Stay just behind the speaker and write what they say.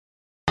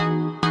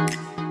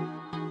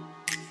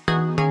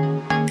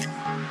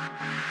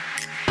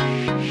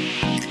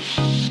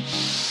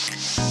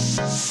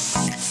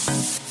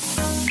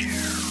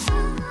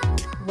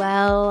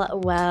Well.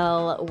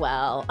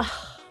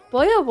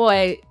 Boy, oh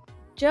boy.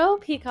 Joe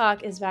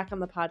Peacock is back on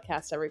the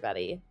podcast,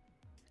 everybody.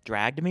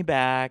 Dragged me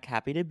back.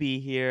 Happy to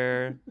be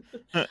here.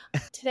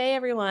 Today,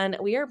 everyone,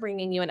 we are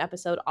bringing you an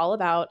episode all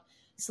about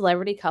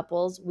celebrity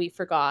couples we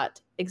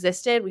forgot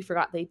existed. We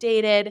forgot they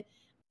dated.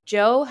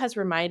 Joe has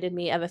reminded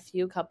me of a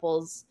few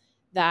couples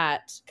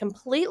that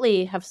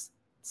completely have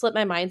slipped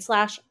my mind /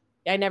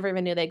 I never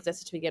even knew they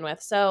existed to begin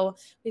with. So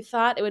we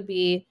thought it would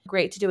be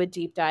great to do a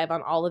deep dive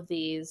on all of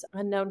these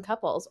unknown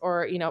couples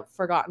or,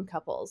 forgotten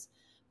couples.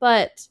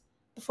 But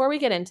before we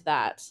get into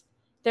that,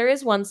 there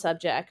is one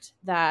subject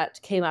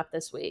that came up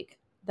this week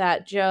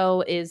that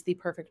Joe is the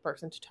perfect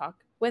person to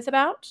talk with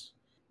about.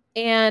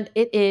 And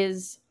it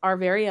is our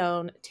very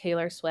own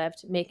Taylor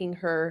Swift making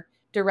her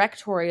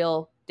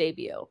directorial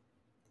debut.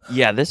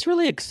 Yeah, this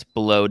really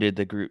exploded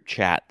the group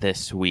chat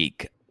this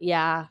week.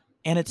 Yeah.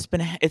 And it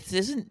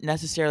isn't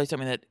necessarily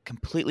something that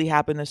completely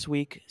happened this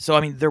week. So,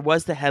 I mean, there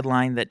was the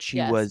headline that she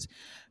has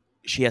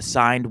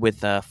signed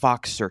with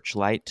Fox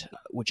Searchlight,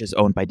 which is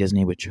owned by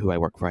Disney, who I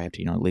work for. I have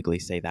to, legally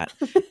say that.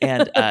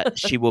 And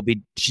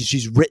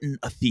she's written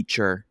a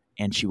feature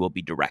and she will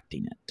be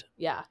directing it.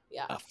 Yeah.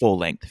 A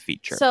full-length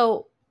feature.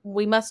 So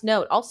we must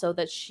note also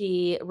that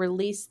she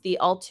released the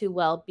All Too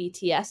Well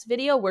BTS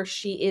video where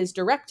she is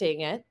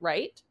directing it,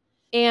 right?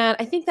 And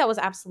I think that was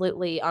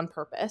absolutely on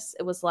purpose.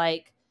 It was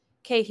like,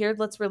 okay, here,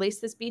 let's release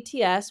this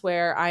BTS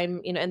where I'm,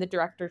 in the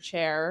director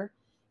chair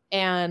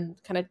and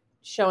kind of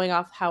showing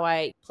off how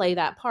I play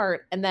that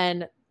part. And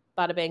then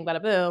bada bing, bada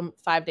boom,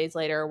 5 days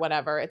later or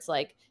whatever, it's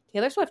like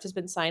Taylor Swift has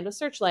been signed with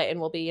Searchlight and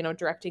will be,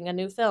 directing a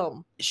new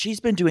film. She's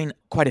been doing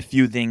quite a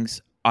few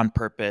things on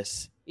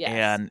purpose. Yes.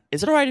 And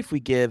is it all right if we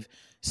give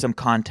some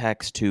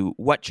context to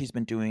what she's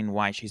been doing,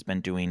 why she's been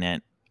doing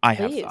it? I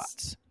have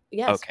thoughts.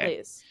 Yes, okay.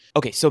 Please.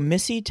 Okay, so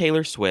Missy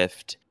Taylor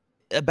Swift,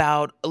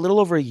 about a little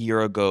over a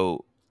year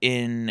ago,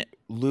 in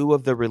lieu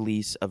of the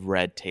release of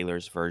Red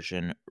Taylor's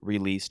version,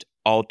 released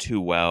All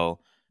Too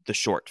Well, the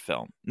short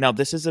film. Now,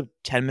 this is a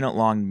 10-minute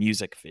long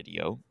music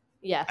video.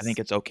 Yes. I think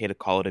it's okay to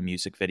call it a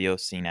music video,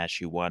 seeing as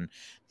she won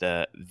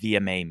the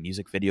VMA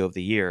Music Video of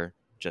the Year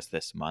just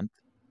this month.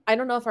 I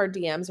don't know if our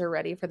DMs are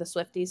ready for the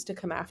Swifties to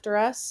come after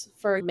us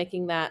for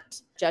making that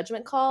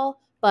judgment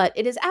call, but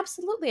it is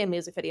absolutely a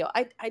music video.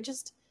 I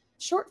just,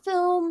 short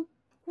film.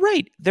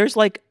 Right. There's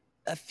like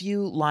a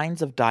few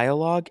lines of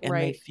dialogue and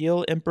they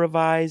feel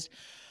improvised.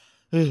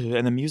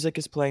 And the music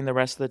is playing the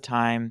rest of the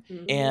time.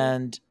 Mm-hmm.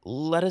 And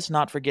let us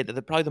not forget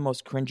that probably the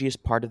most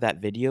cringiest part of that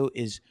video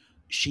is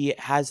she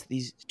has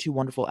these two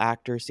wonderful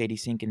actors, Sadie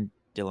Sink and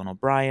Dylan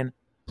O'Brien,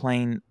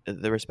 playing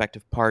the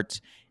respective parts.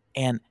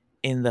 And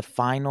in the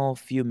final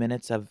few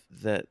minutes of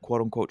the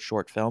quote-unquote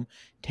short film,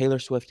 Taylor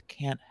Swift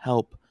can't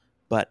help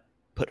but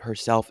put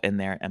herself in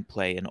there and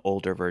play an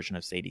older version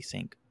of Sadie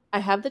Sink. I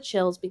have the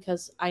chills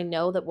because I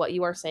know that what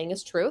you are saying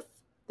is truth.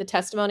 The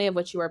testimony of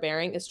which you are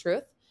bearing is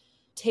truth.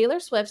 Taylor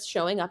Swift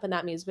showing up in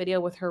that music video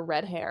with her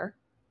red hair,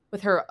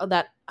 with her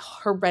that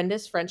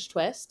horrendous French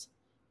twist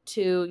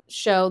to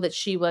show that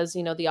she was,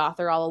 the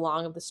author all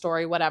along of the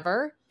story,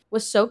 whatever,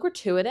 was so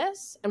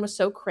gratuitous and was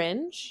so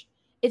cringe.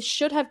 It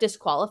should have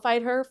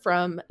disqualified her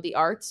from the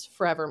arts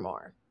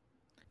forevermore.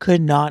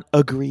 Could not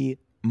agree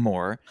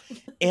more.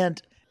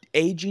 And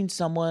aging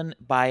someone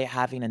by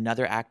having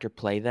another actor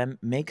play them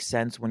makes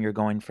sense when you're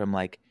going from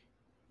like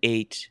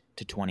 8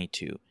 to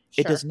 22. Sure.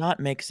 It does not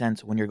make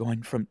sense when you're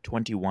going from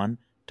 21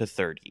 to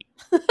 30.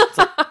 It's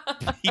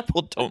like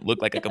people don't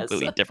look like a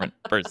completely different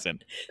person.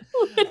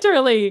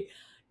 Literally.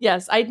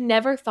 Yes, I'd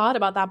never thought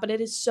about that, but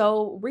it is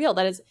so real.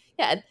 That is,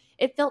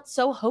 it felt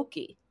so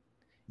hokey.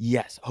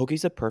 Yes,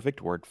 hokey's a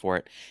perfect word for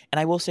it. And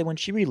I will say when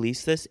she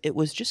released this, it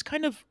was just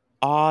kind of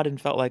odd and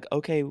felt like,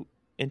 okay,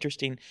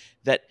 interesting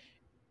that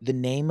the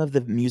name of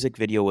the music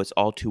video was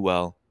All Too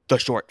Well, the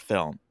short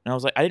film. And I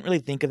was like, I didn't really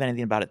think of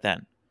anything about it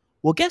then.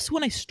 Well, guess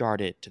when I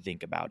started to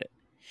think about it?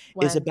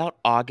 When? Is about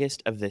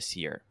August of this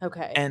year.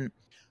 Okay. And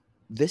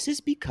this is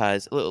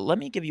because, let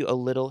me give you a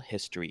little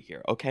history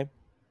here, okay?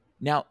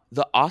 Now,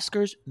 the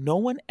Oscars, no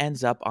one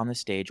ends up on the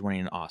stage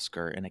winning an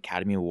Oscar, an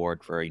Academy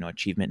Award for,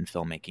 achievement in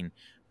filmmaking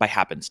by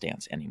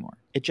happenstance anymore.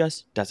 It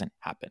just doesn't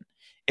happen.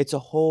 It's a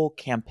whole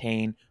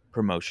campaign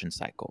promotion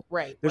cycle.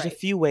 Right. There's a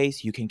few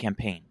ways you can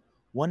campaign.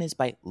 One is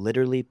by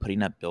literally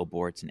putting up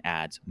billboards and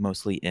ads,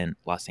 mostly in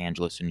Los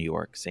Angeles and New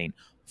York, saying,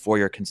 for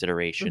your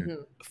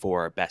consideration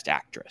for Best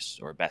Actress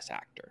or Best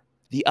Actor.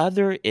 The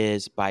other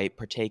is by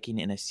partaking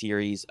in a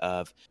series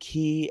of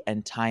key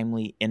and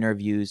timely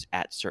interviews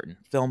at certain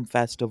film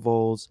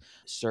festivals,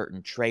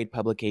 certain trade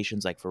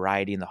publications like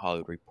Variety and The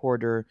Hollywood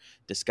Reporter,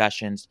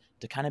 discussions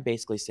to kind of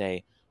basically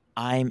say,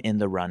 I'm in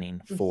the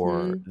running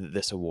for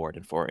this award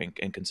and for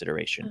in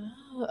consideration.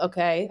 Oh,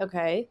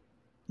 okay.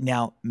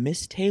 Now,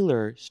 Miss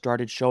Taylor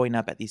started showing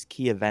up at these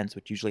key events,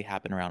 which usually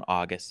happen around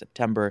August,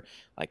 September,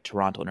 like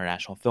Toronto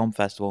International Film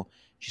Festival.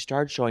 She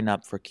started showing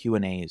up for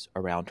Q&As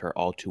around her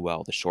All Too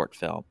Well, the short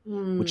film,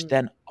 which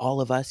then all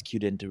of us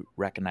cued in to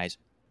recognize,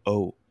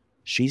 oh,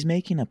 she's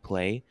making a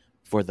play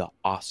for the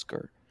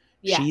Oscar.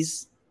 Yes.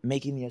 She's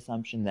making the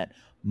assumption that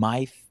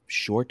my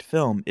short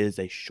film is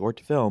a short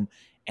film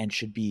and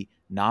should be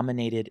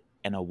nominated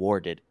and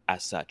awarded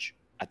as such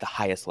at the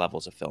highest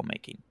levels of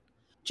filmmaking.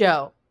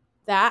 Joe,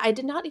 that I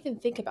did not even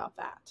think about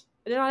that.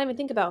 I did not even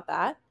think about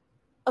that.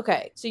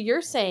 Okay, so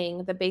you're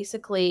saying that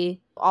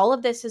basically all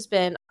of this has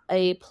been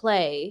a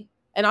play,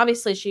 and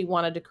obviously she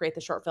wanted to create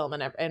the short film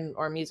and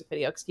or music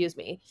video, excuse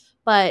me,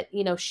 but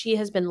she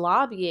has been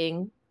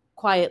lobbying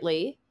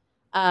quietly,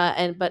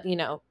 but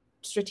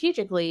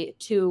strategically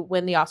to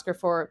win the Oscar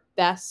for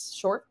best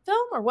short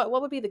film, or what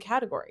would be the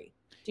category?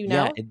 Do you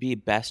Yeah, know? it'd be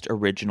best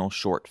original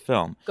short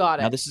film. Got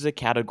Now, it. this is a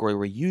category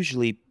where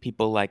usually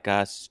people like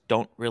us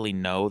don't really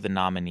know the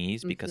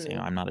nominees because Mm-hmm.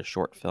 I'm not a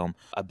short film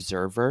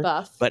observer.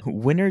 Buff. But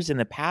winners in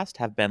the past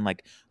have been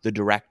like the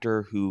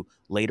director who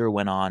later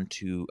went on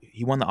to,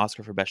 he won the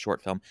Oscar for best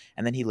short film,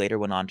 and then he later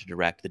went on to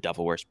direct The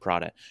Devil Wears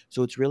Prada.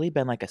 So it's really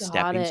been like a Got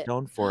stepping it.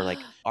 stone for like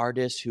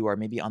artists who are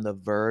maybe on the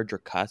verge or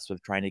cusp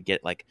of trying to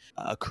get like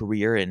a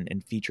career in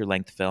feature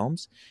length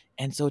films.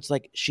 And so it's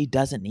like she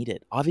doesn't need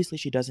it. Obviously,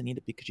 she doesn't need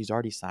it because she's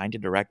already signed to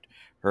direct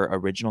her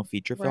original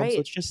feature film. So Right.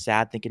 it's just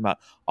sad thinking about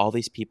all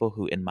these people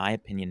who, in my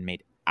opinion,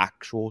 made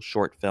actual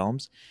short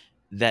films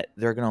that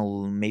they're going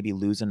to maybe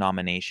lose a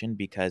nomination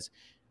because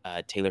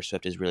Taylor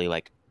Swift is really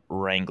like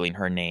wrangling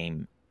her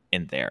name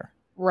in there.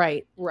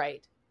 Right.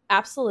 Right.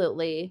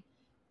 Absolutely.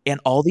 And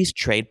all these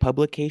trade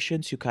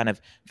publications who kind of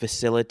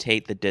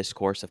facilitate the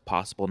discourse of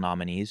possible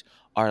nominees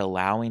are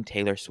allowing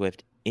Taylor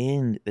Swift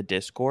in the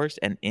discourse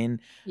and in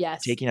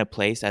Yes. taking a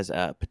place as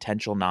a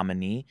potential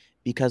nominee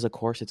because of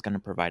course it's going to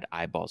provide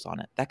eyeballs on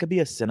it. That could be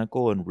a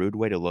cynical and rude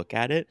way to look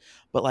at it,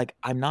 but like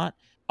I'm not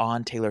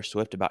on Taylor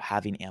Swift about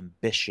having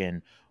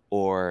ambition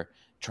or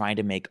trying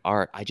to make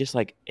art. I just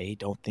like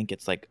don't think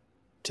it's like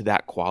to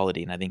that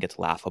quality, and I think it's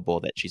laughable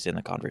that she's in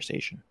the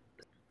conversation.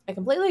 I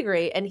completely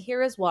agree. And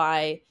here is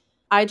why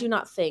I do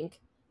not think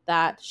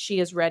that she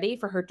is ready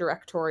for her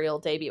directorial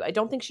debut. I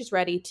don't think she's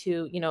ready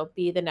to,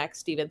 be the next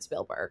Steven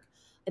Spielberg.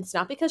 It's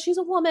not because she's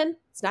a woman,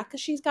 it's not because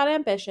she's got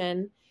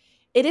ambition.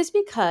 It is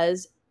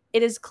because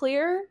it is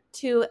clear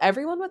to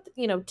everyone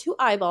with, two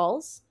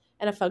eyeballs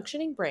and a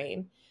functioning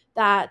brain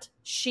that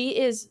she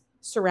is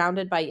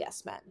surrounded by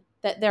yes men.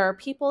 That there are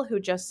people who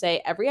just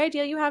say, every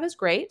idea you have is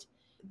great.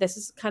 This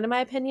is kind of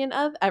my opinion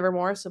of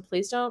Evermore, so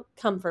please don't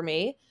come for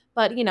me.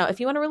 But, if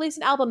you want to release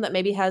an album that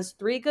maybe has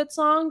 3 good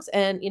songs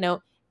and,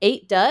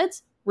 8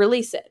 duds,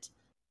 release it.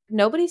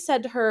 Nobody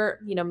said to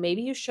her,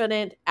 maybe you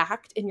shouldn't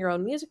act in your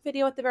own music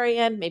video at the very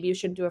end. Maybe you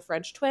shouldn't do a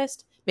French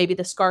twist. Maybe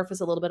the scarf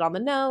is a little bit on the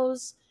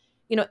nose.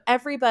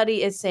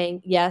 Everybody is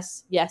saying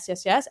yes, yes,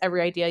 yes, yes.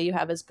 Every idea you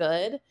have is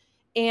good.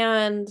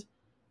 And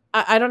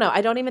I don't know.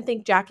 I don't even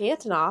think Jack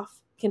Antonoff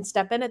can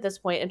step in at this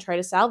point and try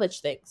to salvage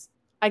things.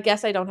 I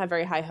guess I don't have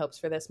very high hopes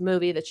for this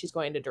movie that she's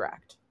going to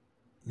direct.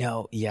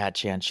 No, yeah,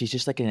 Chan. She's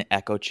just like in an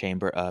echo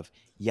chamber of,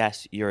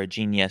 yes, you're a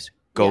genius.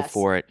 Go Yes.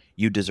 for it.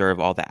 You deserve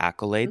all the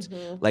accolades.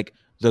 Mm-hmm. Like,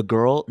 the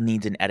girl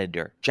needs an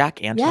editor. Jack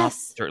Antonoff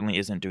Yes. certainly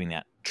isn't doing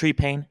that. Tree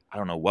Payne, I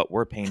don't know what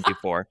we're paying you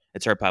for.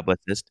 It's her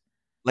publicist.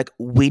 Like,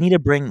 we need to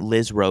bring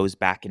Liz Rose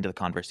back into the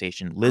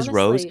conversation. Liz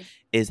Rose Honestly.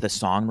 is the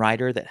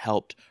songwriter that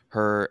helped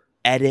her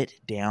edit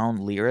down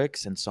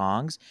lyrics and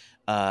songs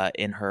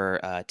in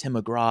her Tim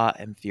McGraw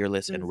and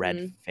Fearless and Red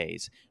Mm-hmm.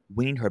 phase.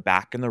 We need her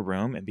back in the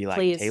room and be like,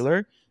 Please.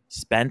 Taylor,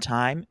 spend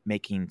time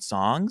making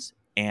songs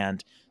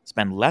and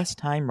spend less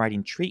time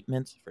writing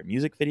treatments for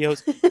music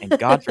videos. And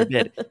God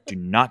forbid, do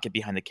not get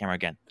behind the camera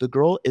again. The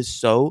girl is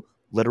so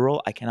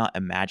literal. I cannot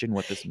imagine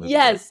what this movie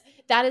Yes,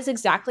 that is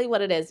exactly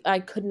what it is. I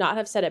could not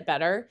have said it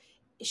better.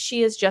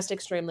 She is just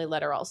extremely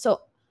literal.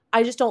 So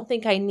I just don't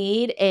think I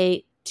need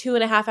a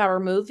 2.5 hour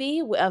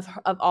movie of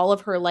all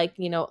of her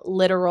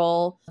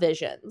literal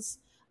visions.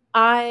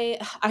 I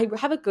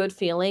have a good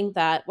feeling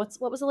that what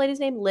was the lady's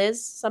name?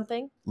 Liz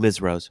something? Liz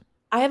Rose.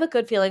 I have a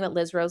good feeling that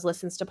Liz Rose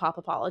listens to Pop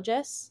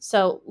Apologists.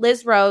 So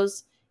Liz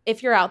Rose,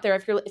 if you're out there,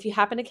 if you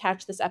happen to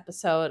catch this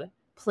episode,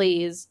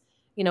 please,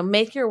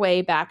 make your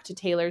way back to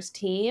Taylor's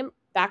team,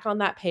 back on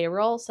that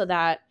payroll so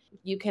that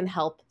you can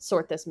help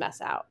sort this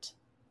mess out.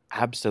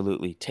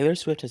 Absolutely. Taylor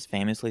Swift has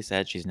famously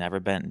said she's never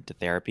been to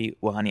therapy.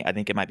 Well, honey, I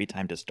think it might be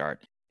time to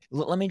start.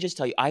 Let me just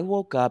tell you, I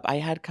woke up, I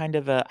had kind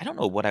of I don't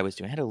know what I was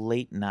doing. I had a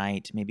late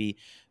night, maybe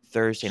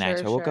Thursday night. Sure,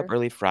 So I woke up sure.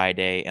 early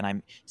Friday and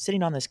I'm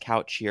sitting on this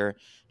couch here,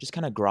 just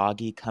kind of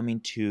groggy, coming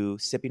to,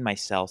 sipping my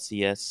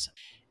Celsius.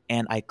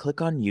 And I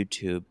click on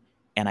YouTube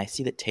and I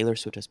see that Taylor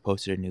Swift has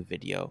posted a new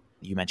video.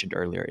 You mentioned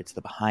earlier, it's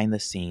the behind the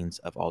scenes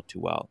of All Too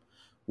Well.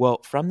 Well,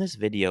 from this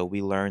video,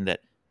 we learned that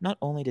not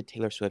only did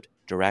Taylor Swift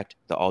direct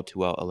the All Too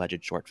Well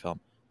alleged short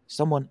film,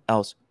 someone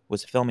else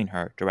was filming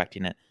her,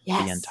 directing it the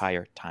Yes.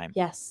 entire time.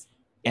 Yes.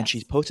 And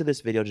she's posted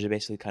this video to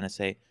basically kind of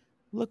say,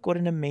 look what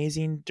an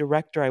amazing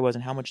director I was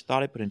and how much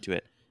thought I put into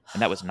it.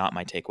 And that was not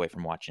my takeaway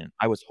from watching.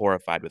 I was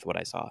horrified with what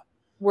I saw.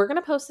 We're going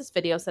to post this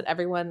video so that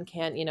everyone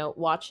can,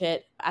 watch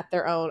it at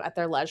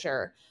their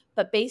leisure.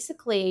 But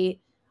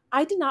basically,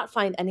 I did not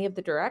find any of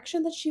the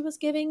direction that she was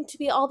giving to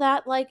be all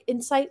that like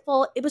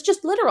insightful. It was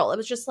just literal. It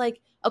was just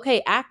like,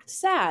 okay, act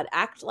sad,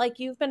 act like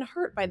you've been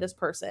hurt by this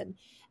person.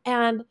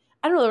 And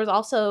I don't know, there was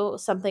also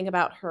something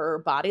about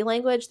her body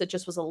language that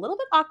just was a little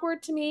bit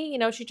awkward to me. You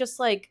know, she just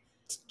like,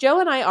 Joe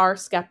and I are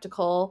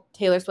skeptical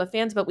Taylor Swift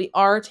fans, but we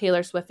are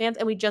Taylor Swift fans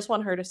and we just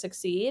want her to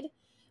succeed.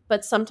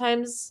 But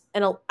sometimes,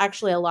 and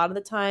actually a lot of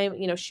the time,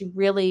 you know, she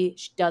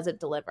doesn't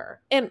deliver.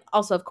 And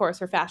also, of course,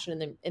 her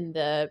fashion in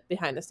the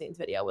behind the scenes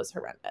video was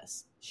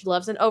horrendous. She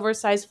loves an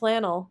oversized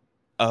flannel.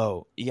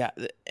 Oh, yeah,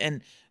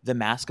 and the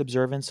mask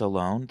observance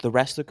alone, the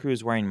rest of the crew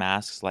is wearing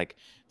masks like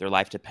their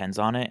life depends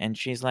on it, and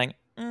she's like,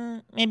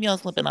 maybe I'll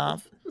slip it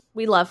off.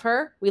 We love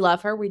her. We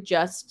love her. We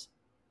just,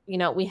 you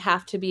know, we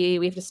have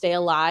to stay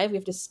alive. We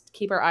have to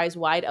keep our eyes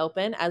wide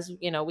open as,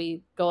 you know,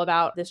 we go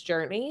about this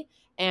journey.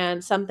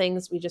 And some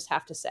things we just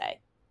have to say.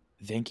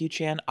 Thank you,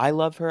 Chan. I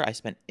love her. I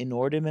spent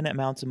inordinate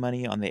amounts of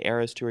money on the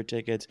Eras Tour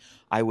tickets.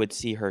 I would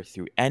see her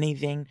through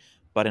anything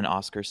but an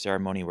Oscar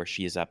ceremony where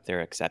she is up there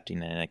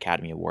accepting an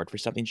Academy Award for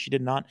something she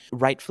did not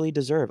rightfully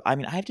deserve. I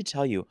mean, I have to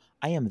tell you,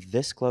 I am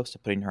this close to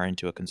putting her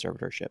into a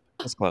conservatorship.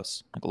 This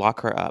close. Like,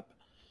 lock her up.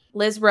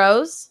 Liz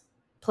Rose,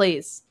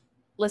 please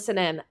listen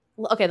in.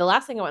 Okay, the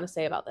last thing I want to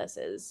say about this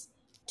is,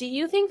 do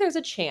you think there's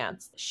a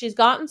chance she's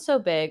gotten so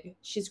big,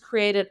 she's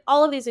created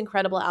all of these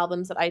incredible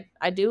albums that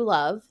I do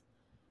love,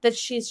 that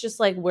she's just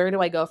like, where do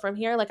I go from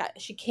here? Like,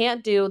 she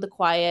can't do the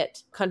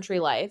quiet country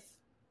life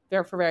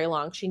there for very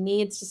long. She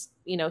needs to,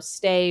 you know,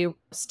 stay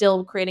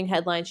still creating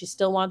headlines. She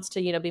still wants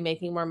to, you know, be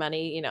making more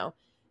money, you know,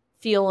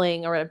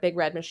 fueling or a big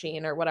red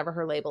machine or whatever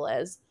her label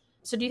is.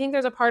 So do you think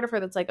there's a part of her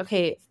that's like,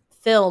 okay,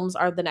 films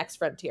are the next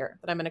frontier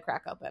that I'm going to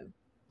crack open?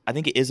 I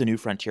think it is a new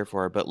frontier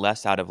for her, but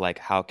less out of like,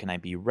 how can I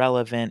be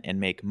relevant and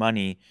make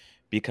money?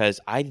 Because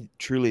I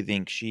truly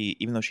think she,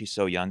 even though she's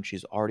so young,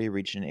 she's already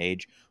reached an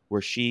age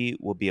where she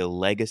will be a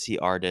legacy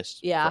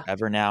artist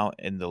forever now,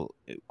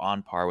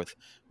 on par with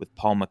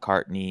Paul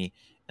McCartney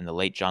and the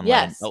late John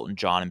Lennon, Elton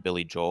John, and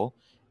Billy Joel.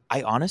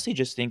 I honestly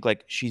just think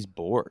like she's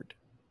bored.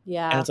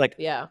 Yeah. And it's like,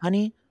 yeah.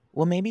 honey,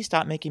 well, maybe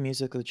stop making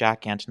music with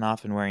Jack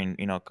Antonoff and wearing,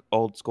 you know,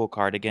 old school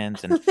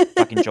cardigans and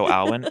fucking Joe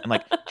Alwyn, and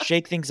like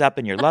shake things up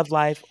in your love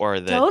life or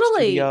the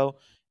studio.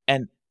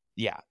 And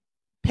yeah,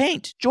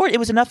 paint. It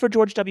was enough for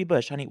George W.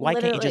 Bush, honey. Why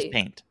can't you just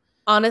paint?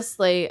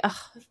 Honestly,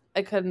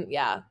 I couldn't.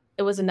 Yeah,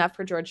 it was enough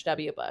for George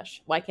W.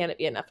 Bush. Why can't it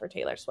be enough for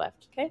Taylor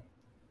Swift? Okay.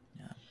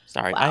 Yeah.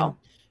 Sorry. Wow.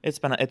 It's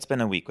been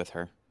a week with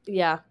her.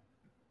 Yeah.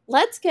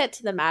 Let's get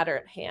to the matter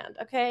at hand.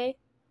 Okay,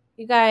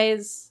 you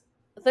guys.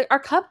 Our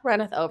cup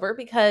runneth over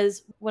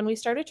because when we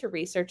started to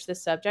research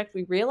this subject,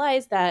 we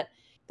realized that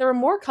there were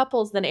more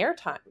couples than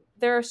airtime.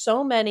 There are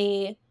so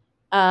many,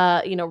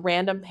 you know,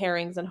 random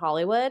pairings in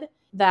Hollywood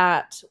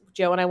that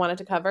Joe and I wanted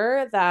to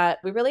cover that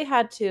we really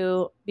had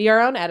to be our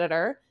own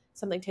editor,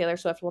 something Taylor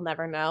Swift will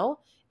never know,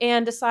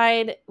 and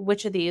decide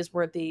which of these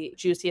were the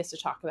juiciest to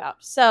talk about.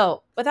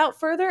 So without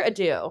further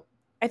ado,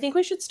 I think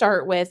we should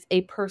start with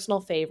a personal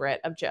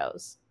favorite of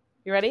Joe's.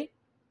 You ready?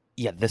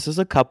 Yeah, this is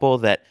a couple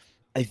that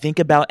I think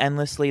about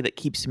endlessly, that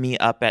keeps me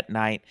up at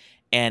night,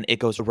 and it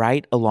goes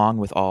right along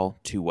with All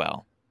Too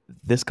Well.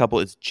 This couple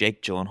is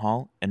Jake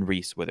Gyllenhaal and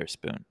Reese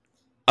Witherspoon.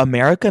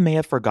 America may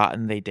have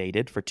forgotten they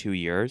dated for 2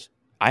 years.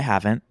 I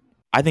haven't.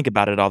 I think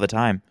about it all the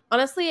time.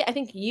 Honestly, I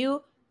think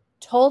you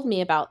told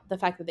me about the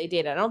fact that they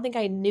dated. I don't think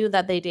I knew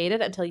that they dated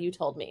until you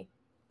told me.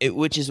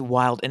 Which is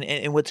wild.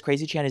 And what's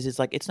crazy, Chan, is it's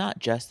like, it's not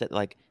just that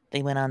like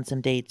they went on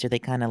some dates or they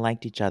kind of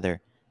liked each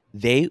other.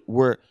 They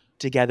were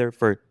together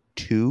for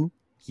 2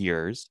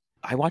 years.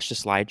 I watched a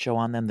slideshow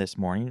on them this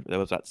morning that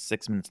was about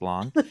 6 minutes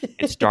long.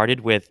 It started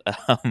with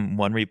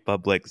One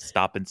Republic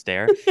Stop and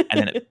Stare, and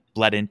then it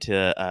bled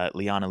into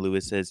Leona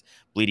Lewis's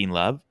Bleeding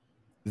Love.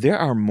 There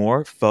are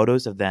more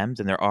photos of them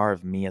than there are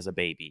of me as a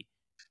baby.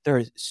 There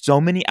are so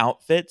many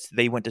outfits.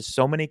 They went to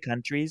so many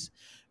countries.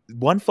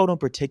 One photo in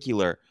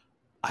particular,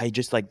 I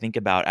just like think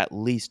about at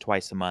least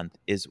twice a month,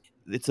 it's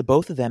the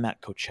both of them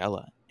at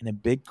Coachella in a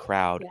big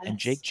crowd. Yes. And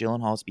Jake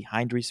Gyllenhaal's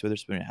behind Reese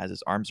Witherspoon and has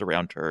his arms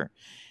around her.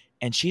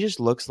 And she just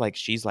looks like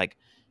she's like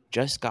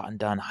just gotten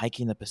done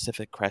hiking the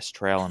Pacific Crest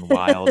Trail in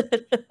Wild.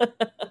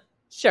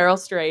 Cheryl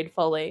Strayed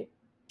fully.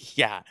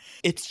 Yeah.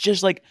 It's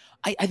just like,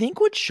 I think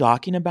what's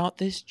shocking about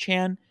this,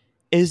 Chan,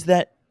 is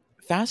that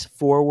fast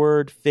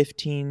forward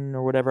 15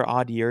 or whatever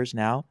odd years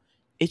now,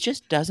 it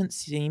just doesn't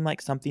seem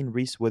like something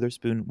Reese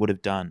Witherspoon would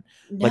have done.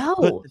 No. Like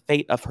put the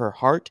fate of her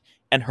heart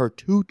and her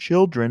 2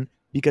 children,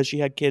 because she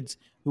had kids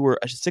who were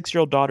a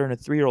 6-year-old daughter and a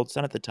 3-year-old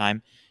son at the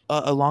time,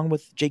 along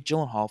with Jake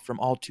Gyllenhaal from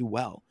All Too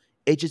Well.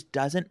 It just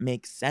doesn't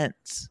make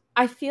sense.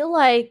 I feel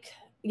like,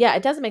 yeah,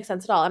 it doesn't make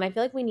sense at all. And I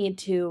feel like we need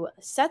to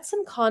set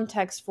some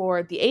context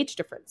for the age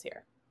difference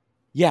here.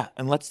 Yeah,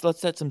 and let's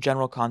set some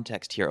general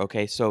context here.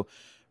 Okay, so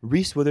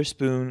Reese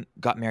Witherspoon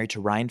got married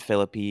to Ryan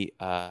Phillippe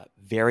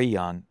very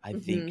young. I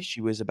think she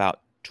was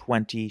about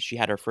 20. She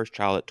had her first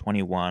child at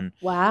 21.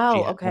 Wow,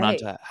 she went on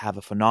to have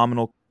a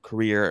phenomenal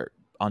career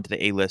onto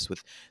the A-list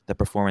with the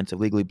performance of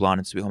Legally Blonde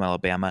and Sweet Home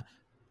Alabama.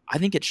 I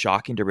think it's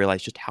shocking to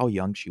realize just how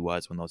young she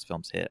was when those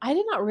films hit. I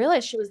did not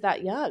realize she was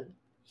that young.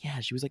 Yeah,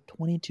 she was like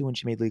 22 when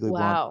she made Legally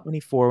Blonde, Wow.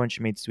 24 when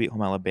she made Sweet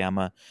Home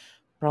Alabama,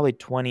 probably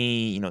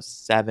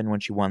 27 when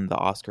she won the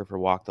Oscar for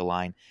Walk the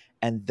Line.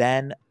 And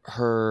then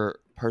her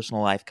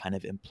personal life kind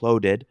of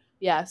imploded.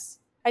 Yes.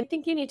 I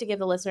think you need to give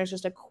the listeners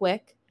just a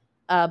quick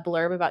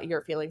blurb about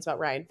your feelings about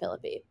Ryan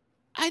Phillippe.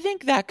 I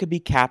think that could be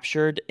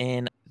captured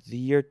in the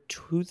year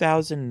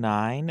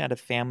 2009 at a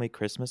family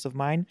Christmas of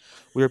mine.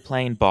 We were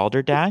playing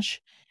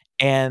Balderdash,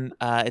 and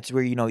it's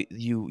where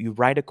you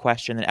write a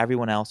question and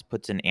everyone else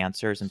puts in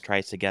answers and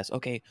tries to guess.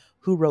 Okay,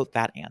 who wrote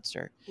that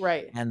answer?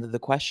 Right. And the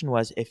question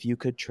was, if you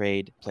could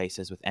trade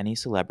places with any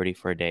celebrity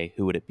for a day,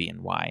 who would it be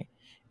and why?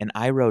 And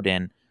I wrote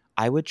in,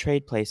 I would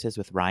trade places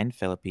with Ryan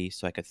Phillippe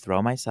so I could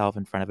throw myself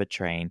in front of a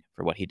train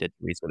for what he did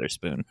to Reese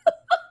Witherspoon.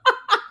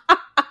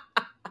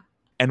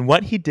 And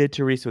what he did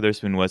to Reese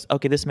Witherspoon was,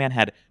 okay, this man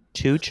had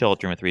 2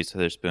 children with Reese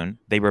Witherspoon.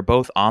 They were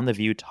both on The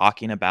View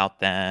talking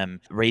about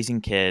them, raising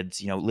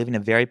kids, living a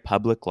very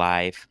public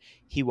life.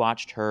 He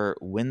watched her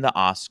win the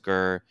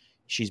Oscar.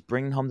 She's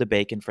bringing home the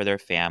bacon for their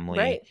family.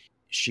 Right.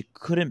 She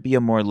couldn't be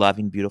a more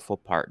loving, beautiful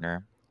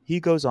partner. He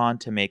goes on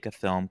to make a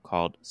film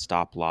called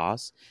Stop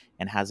Loss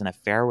and has an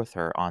affair with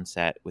her on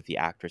set with the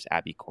actress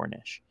Abby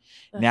Cornish.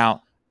 Ugh.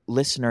 Now,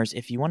 listeners,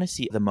 if you want to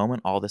see the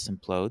moment all this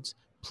implodes,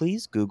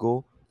 please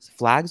Google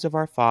Flags of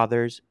Our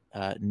Fathers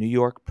New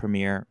York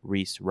premiere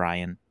Reese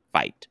Ryan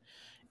fight.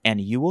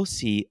 And you will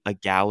see a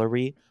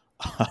gallery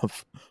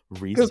of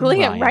Reese and Googling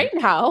it Ryan. right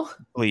now.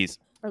 Please.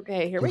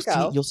 Okay, here You'll we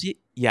go.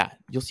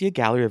 You'll see a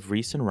gallery of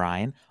Reese and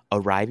Ryan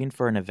arriving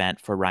for an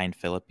event for Ryan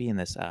Phillippe in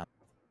this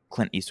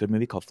Clint Eastwood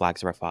movie called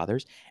Flags of Our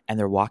Fathers, and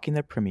they're walking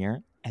their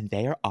premiere, and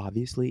they are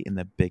obviously in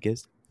the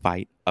biggest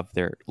fight of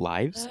their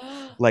lives.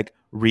 Like,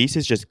 Reese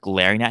is just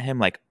glaring at him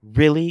like,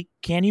 really?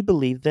 Can you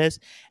believe this?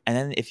 And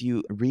then if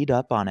you read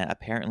up on it,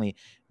 apparently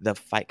the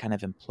fight kind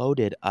of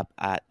imploded up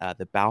at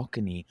the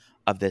balcony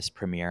of this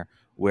premiere,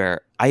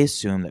 where I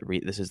assume that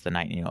this is the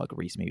night, like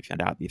Reese maybe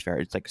found out the affair.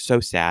 It's like so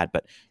sad,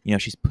 but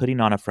she's putting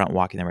on a front,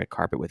 walking the red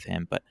carpet with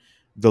him, but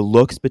the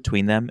looks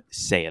between them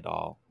say it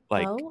all.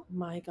 Like, Oh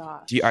my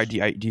do you, gosh.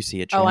 do you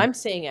see it, Oh, Shan? I'm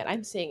seeing it.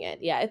 I'm seeing it.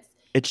 Yeah, It's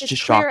it's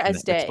just clear shocking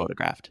as that it's day.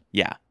 photographed.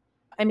 Yeah.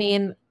 I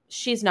mean,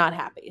 she's not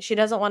happy. She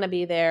doesn't want to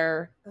be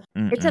there. It's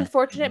Mm-mm,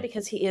 unfortunate mm-mm.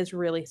 because he is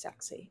really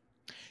sexy.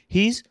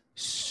 He's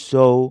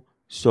so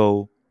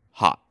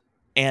hot,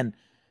 and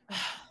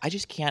I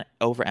just can't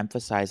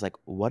overemphasize like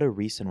what a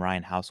Reese and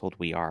Ryan household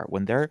we are.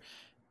 When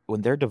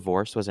their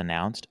divorce was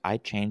announced, I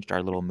changed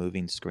our little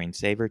moving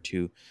screensaver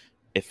to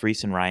 "If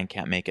Reese and Ryan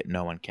can't make it,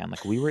 no one can."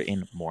 Like, we were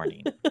in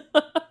mourning.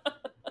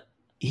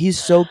 He's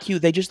so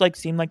cute. They just like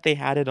seem like they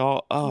had it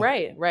all. Oh,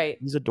 Right, right.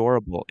 he's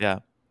adorable. Yeah.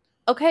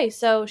 Okay,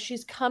 so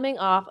she's coming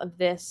off of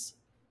this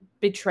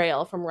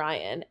betrayal from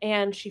Ryan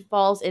and she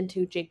falls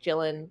into Jake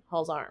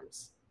Gyllenhaal's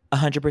arms.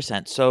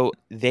 100%. So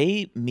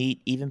they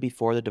meet even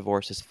before the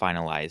divorce is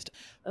finalized.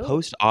 Oh.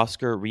 Post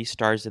Oscar,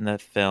 restars in the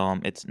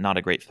film. It's not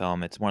a great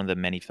film. It's one of the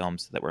many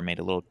films that were made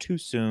a little too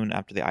soon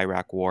after the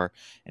Iraq War,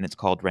 and it's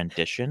called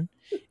Rendition.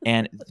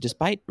 And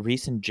despite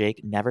Reese and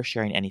Jake never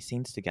sharing any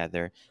scenes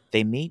together,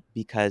 they meet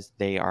because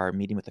they are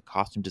meeting with the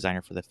costume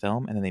designer for the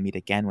film, and then they meet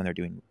again when they're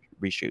doing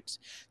reshoots.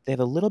 They have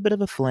a little bit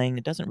of a fling.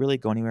 It doesn't really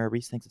go anywhere.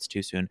 Reese thinks it's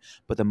too soon,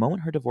 but the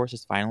moment her divorce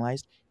is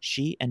finalized,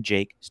 she and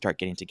Jake start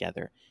getting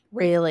together.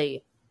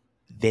 Really?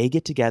 They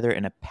get together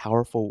in a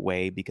powerful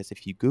way because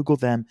if you Google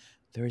them,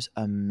 there's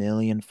a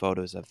million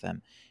photos of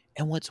them.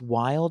 And what's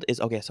wild is,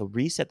 okay, so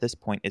Reese at this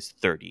point is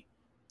 30, and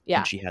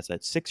Yeah. she has a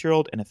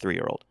 6-year-old and a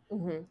 3-year-old.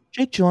 Mm-hmm.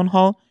 Jake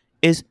Gyllenhaal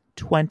is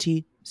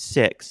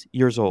 26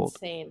 years old.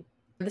 Insane.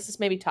 This is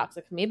maybe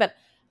toxic for me, but I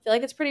feel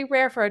like it's pretty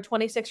rare for a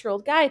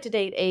 26-year-old guy to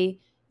date a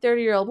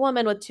 30-year-old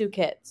woman with 2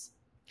 kids.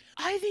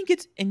 I think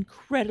it's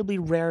incredibly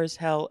rare as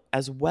hell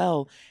as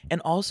well.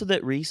 And also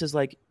that Reese is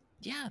like,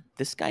 yeah,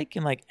 this guy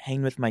can like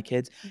hang with my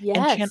kids. And Chan,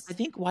 I Yes.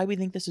 think why we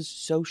think this is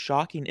so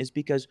shocking is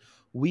because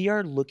we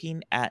are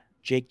looking at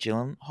Jake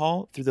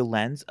Gyllenhaal through the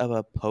lens of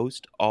a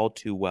post All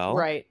Too Well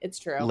Right. It's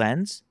true.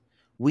 lens.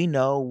 We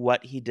know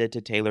what he did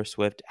to Taylor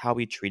Swift, how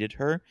he treated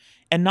her,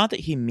 and not that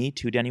he Me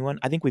Too'd anyone.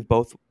 I think we've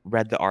both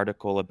read the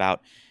article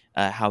about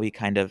how he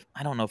kind of,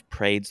 I don't know if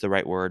prade's the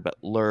right word, but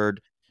lured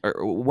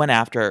or went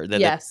after the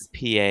Yes.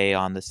 PA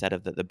on the set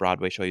of the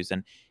Broadway show he was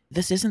in.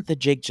 This isn't the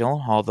Jake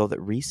Gyllenhaal, though, that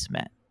Reese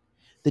met.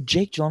 The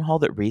Jake Gyllenhaal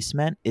that Reese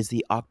meant is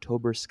the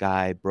October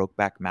Sky,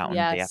 Brokeback Mountain,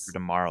 Day After Yes.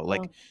 Tomorrow.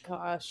 Like, Oh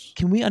gosh.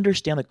 can we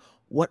understand like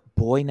what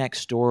boy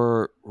next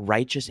door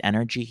righteous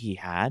energy he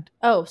had?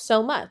 Oh,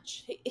 so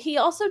much. He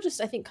also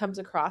just I think comes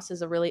across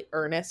as a really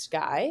earnest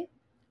guy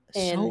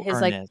in So his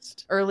like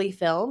earnest. early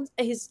films.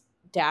 He's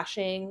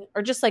dashing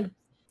or just like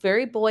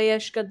very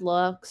boyish, good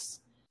looks.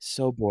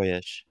 So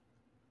boyish.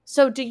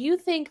 So do you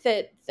think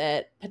that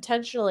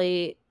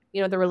potentially,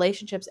 the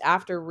relationships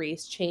after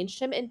Reese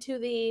changed him into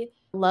the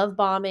love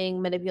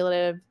bombing,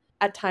 manipulative,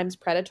 at times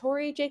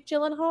predatory Jake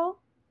Gyllenhaal?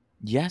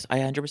 Yes, I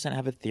 100%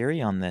 have a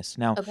theory on this.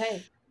 Now,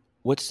 Okay.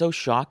 what's so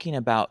shocking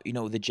about,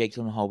 the Jake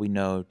Gyllenhaal we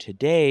know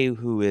today,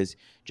 who is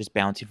just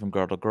bouncing from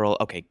girl to girl.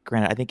 Okay,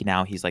 granted, I think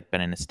now he's like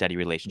been in a steady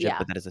relationship, Yeah.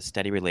 but that is a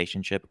steady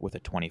relationship with a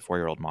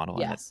 24-year-old model,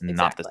 and that's Yes,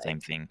 not the exactly. same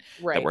thing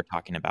that we're Right.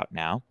 talking about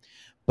now.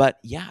 But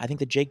yeah, I think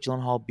that Jake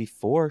Gyllenhaal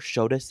before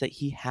showed us that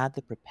he had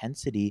the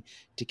propensity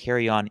to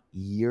carry on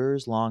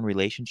years-long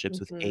relationships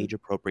with Mhm.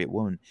 age-appropriate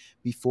women.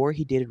 Before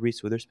he dated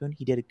Reese Witherspoon,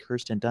 he dated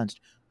Kirsten Dunst,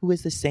 who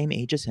is the same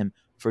age as him,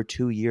 for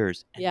 2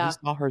 years, and we Yeah.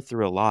 saw her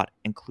through a lot,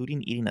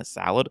 including eating a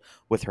salad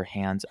with her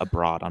hands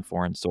abroad on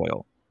foreign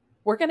soil.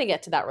 We're gonna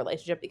get to that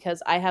relationship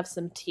because I have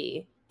some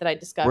tea that I We're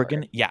discovered.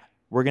 gonna yeah,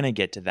 we're gonna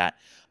get to that.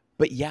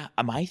 But yeah,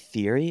 my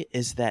theory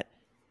is that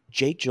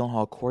Jake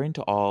Gyllenhaal, according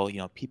to all,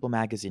 People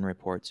magazine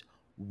reports,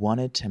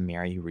 wanted to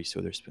marry Reese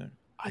Witherspoon.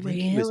 I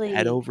think he was head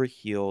Really? over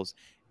heels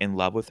in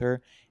love with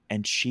her,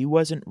 and she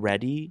wasn't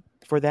ready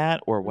for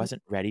that or Mm.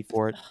 wasn't ready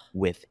for it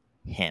with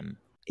him.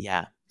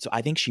 Yeah. So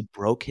I think she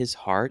broke his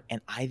heart,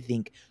 and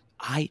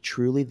I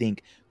truly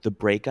think the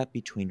breakup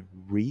between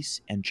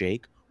Reese and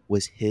Jake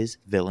was his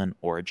villain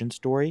origin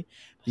story,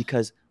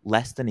 because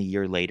less than a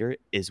year later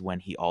is when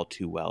he all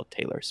too well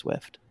Taylor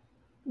Swift.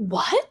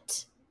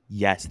 What?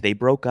 Yes, they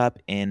broke up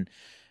in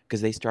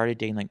because they started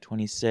dating like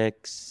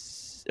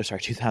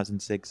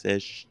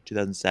 2006-ish,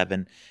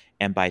 2007,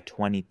 and by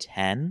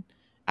 2010,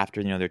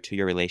 after their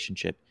 2-year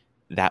relationship,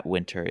 that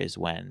winter is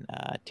when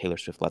Taylor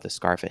Swift left a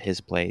scarf at his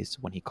place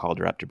when he called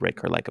her up to break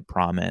her like a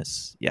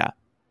promise. Yeah,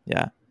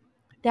 yeah.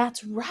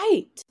 That's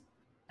right.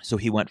 So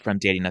he went from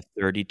dating a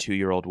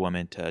 32-year-old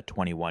woman to a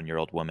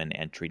 21-year-old woman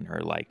and treating her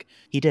like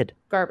he did,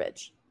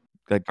 Garbage.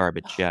 like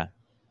garbage. Yeah.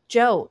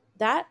 Joe,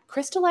 that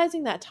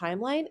crystallizing that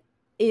timeline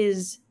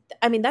is,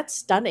 I mean, that's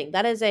stunning.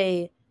 That is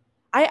I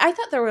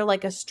thought there were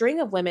like a string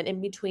of women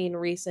in between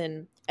Reese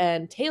and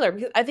Taylor,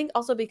 because I think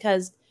also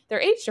because their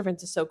age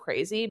difference is so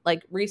crazy.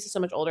 Like Reese is so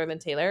much older than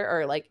Taylor,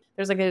 or like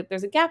there's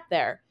a gap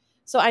there.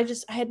 So I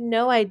had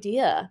no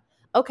idea.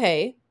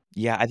 Okay.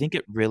 Yeah, I think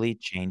it really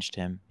changed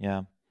him.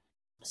 Yeah.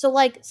 So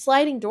like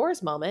sliding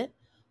doors moment,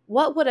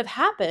 what would have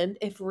happened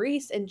if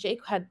Reese and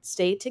Jake had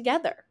stayed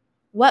together?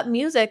 What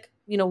music,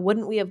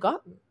 wouldn't we have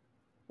gotten?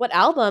 What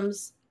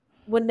albums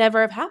would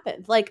never have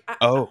happened? Like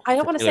Oh, I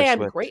don't for want to Taylor say I'm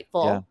Swift. Yeah.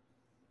 grateful,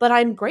 but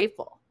I'm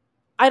grateful.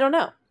 I don't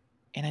know.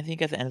 And I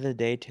think at the end of the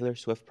day, Taylor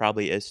Swift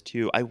probably is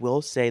too. I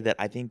will say that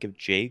I think if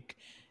Jake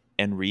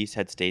and Reese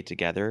had stayed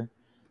together,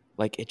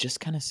 like it just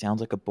kind of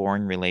sounds like a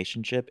boring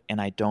relationship. And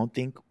I don't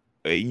think,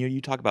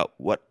 you talk about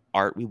what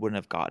art we wouldn't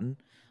have gotten.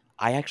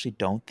 I actually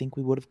don't think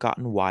we would have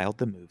gotten Wild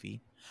the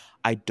movie.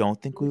 I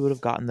don't think we would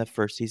have gotten the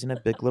first season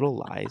of Big Little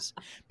Lies,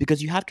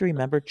 because you have to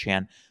remember,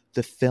 Chan,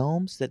 the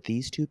films that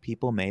these two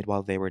people made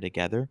while they were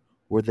together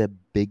were the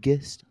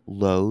biggest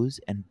lows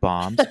and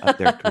bombs of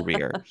their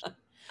careers.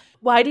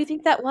 Why do you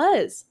think that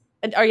was?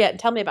 And or yeah,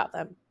 tell me about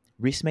them.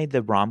 Reese made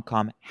the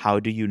rom-com How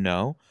Do You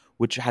Know,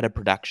 which had a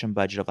production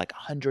budget of like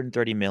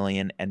 130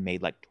 million and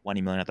made like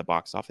 20 million at the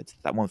box office.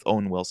 That one with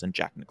Owen Wilson,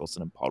 Jack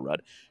Nicholson, and Paul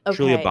Rudd.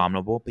 Truly Okay.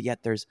 abominable, but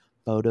yet there's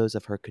photos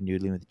of her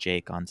canoodling with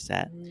Jake on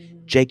set.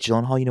 Mm, Jake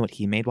Gyllenhaal, you know what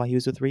he made while he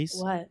was with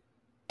Reese? what?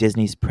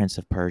 Disney's Prince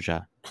of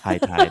Persia, High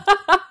Tides.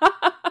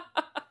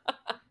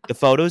 The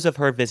photos of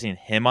her visiting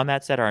him on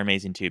that set are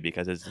amazing too,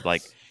 because it's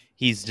like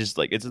he's just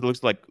like it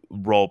looks like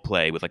role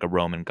play with like a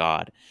Roman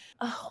god.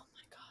 Oh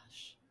my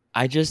gosh.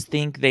 I just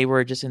think they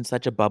were just in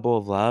such a bubble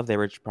of love. They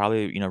were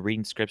probably,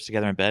 reading scripts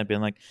together in bed,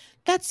 being like,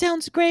 "That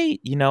sounds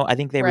great." I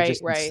think they were Right,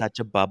 just in right. such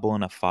a bubble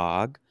and a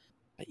fog.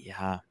 But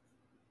yeah,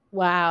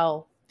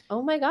 Wow.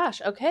 Oh my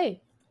gosh.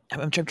 Okay.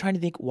 I'm trying to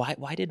think, why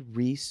did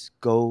Reese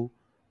go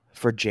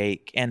for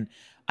Jake? And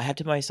I have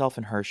to put myself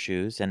in her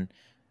shoes. And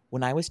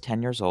when I was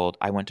 10 years old,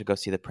 I went to go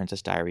see The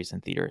Princess Diaries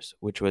in theaters,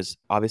 which was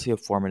obviously a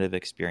formative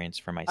experience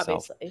for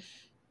myself. Obviously.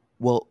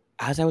 Well,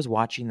 as I was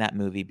watching that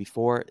movie,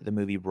 before the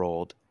movie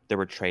rolled, there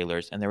were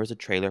trailers, and there was a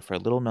trailer for a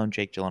little known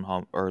Jake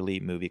Gyllenhaal early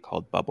movie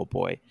called Bubble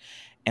Boy.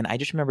 And I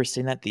just remember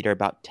sitting in that theater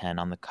about 10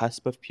 on the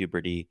cusp of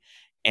puberty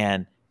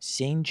and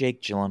seeing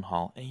Jake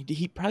Gyllenhaal. And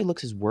he probably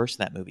looks his worst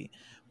in that movie.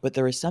 But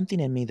there was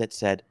something in me that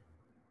said,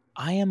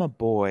 I am a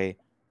boy,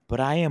 but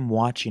I am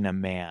watching a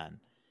man.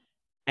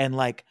 And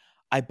like,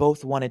 I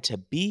both wanted to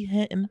be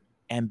him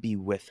and be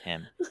with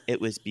him. It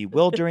was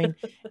bewildering.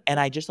 And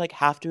I just like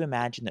have to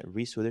imagine that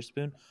Reese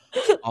Witherspoon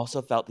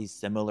also felt these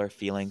similar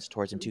feelings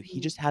towards him too. He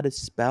Mhm. just had a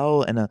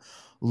spell and a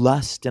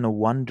lust and a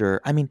wonder.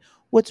 I mean,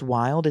 what's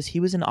wild is he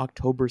was in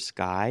October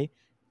Sky.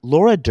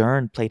 Laura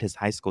Dern played his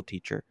high school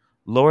teacher.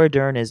 Laura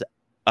Dern is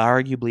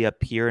arguably a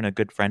peer and a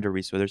good friend of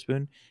Reese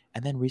Witherspoon.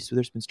 And then Reese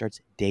Witherspoon starts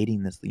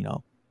dating this,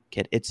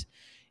 kid.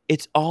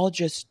 It's all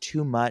just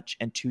too much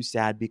and too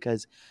sad,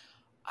 because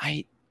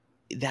I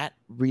that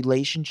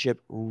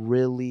relationship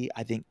really,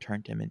 I think,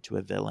 turned him into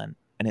a villain,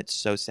 and it's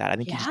so sad. I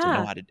think he just didn't know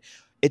Yeah. how to.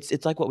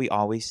 It's like what we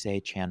always say,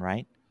 Chan,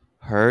 right?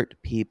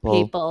 Hurt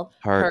people, People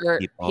hurt hurt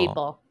people.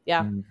 people.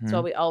 Yeah. That's hmm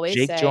what we always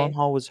Jake say.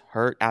 Gyllenhaal was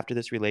hurt after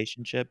this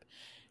relationship,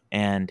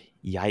 and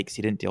yikes,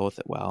 he didn't deal with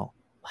it well.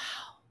 Wow.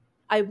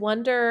 I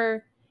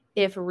wonder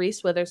if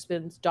Reese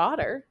Witherspoon's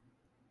daughter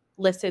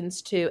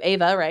listens to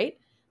Ava, right?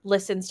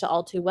 Listens to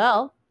All Too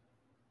Well.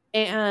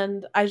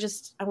 And I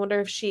wonder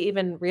if she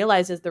even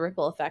realizes the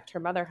ripple effect her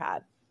mother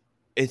had.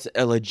 It's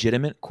a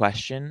legitimate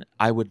question.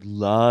 I would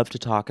love to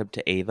talk up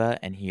to Ava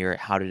and hear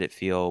how did it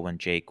feel when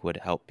Jake would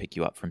help pick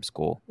you up from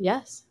school.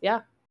 Yes,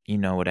 yeah. You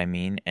know what I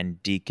mean?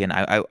 And Deacon,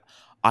 I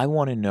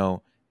want to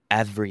know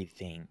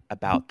everything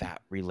about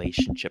that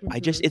relationship.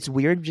 It's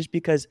weird just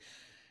because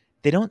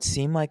they don't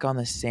seem like on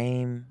the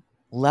same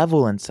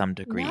level in some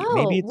degree.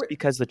 Maybe No, it's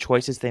because the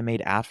choices they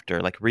made after,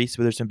 like Reese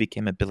Witherspoon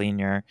became a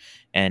billionaire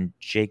and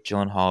Jake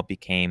Gyllenhaal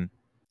became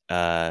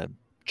a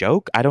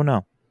joke. I don't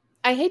know.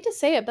 I hate to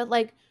say it, but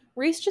like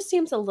Reese just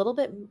seems a little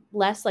bit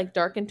less like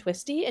dark and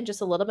twisty and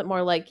just a little bit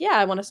more like, yeah,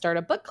 I want to start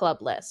a book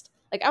club list.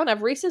 Like I want to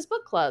have Reese's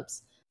book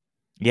clubs.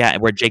 Yeah,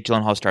 where Jake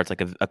Gyllenhaal starts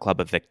like a club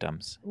of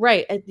victims.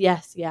 Right.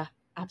 Yes. Yeah.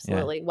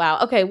 Absolutely. Yeah. Wow.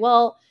 Okay.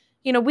 Well,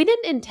 we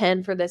didn't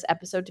intend for this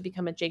episode to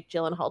become a Jake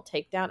Gyllenhaal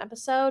takedown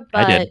episode,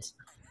 I did. but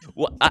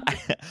Well,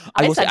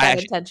 I will say, set that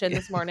intention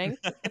this morning.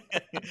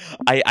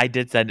 I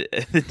did set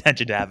the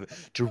intention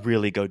to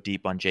really go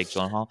deep on Jake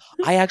Gyllenhaal.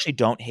 I actually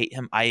don't hate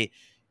him.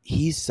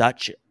 He's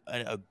such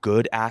a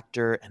good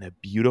actor and a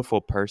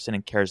beautiful person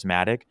and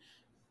charismatic.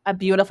 A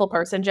beautiful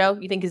person, Joe?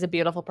 You think he's a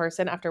beautiful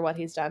person after what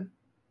he's done?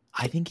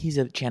 I think he's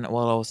what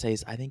I'll say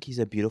is I think he's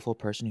a beautiful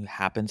person who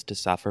happens to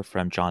suffer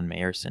from John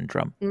Mayer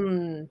syndrome.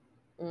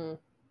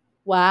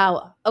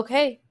 Wow.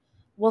 Okay.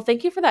 Well,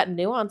 thank you for that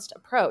nuanced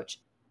approach.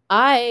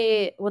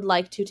 I would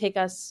like to take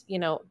us,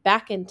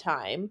 back in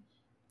time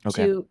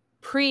to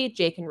pre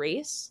Jake and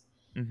Reese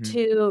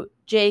to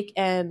Jake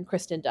and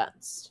Kristen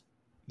Dunst.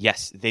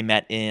 Yes, they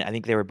met I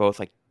think they were both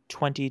like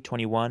 20,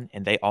 21,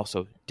 and they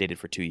also dated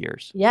for 2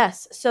 years.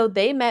 Yes. So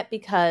they met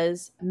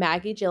because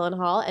Maggie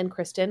Gyllenhaal and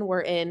Kristen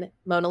were in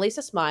Mona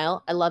Lisa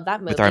Smile. I love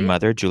that movie. With our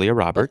mother, Julia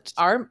Roberts.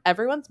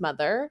 Everyone's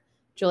mother,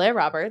 Julia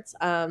Roberts.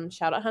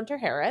 Shout out Hunter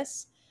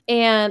Harris.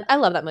 And I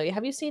love that movie.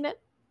 Have you seen it?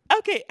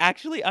 Okay,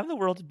 actually, I'm the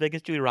world's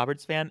biggest Julia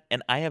Roberts fan,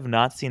 and I have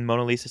not seen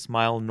Mona Lisa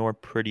Smile nor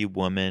Pretty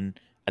Woman.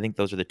 I think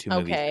those are the two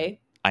movies.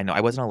 Okay. I know.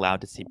 I wasn't allowed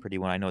to see Pretty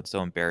Woman. I know it's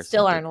so embarrassing.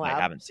 Still aren't allowed. I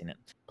haven't seen it.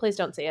 Please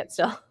don't see it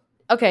still.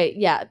 Okay,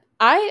 yeah.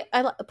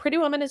 Pretty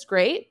Woman is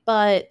great,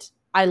 but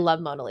I love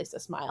Mona Lisa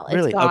Smile.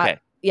 Really? Okay.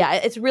 Yeah,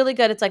 it's really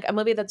good. It's like a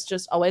movie that's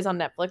just always on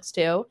Netflix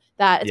too.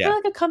 It's kind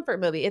of like a comfort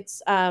movie.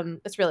 It's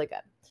really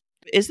good.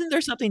 Isn't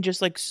there something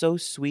just like so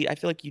sweet? I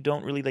feel like you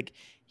don't really like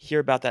hear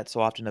about that so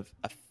often of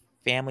a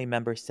family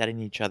member setting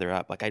each other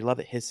up. Like I love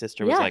that his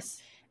sister was like,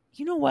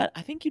 you know what?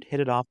 I think you'd hit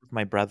it off with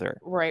my brother.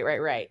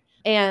 Right.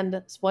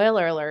 And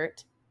spoiler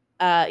alert,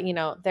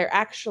 there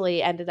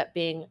actually ended up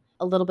being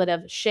a little bit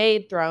of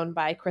shade thrown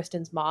by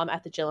Kristen's mom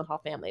at the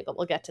Gyllenhaal family, but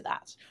we'll get to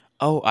that.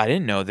 Oh, I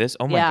didn't know this.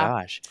 Oh my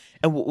gosh.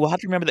 And we'll have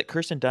to remember that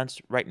Kirsten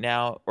Dunst right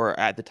now, or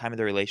at the time of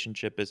their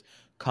relationship, is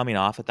coming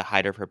off at the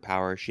height of her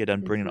power. She had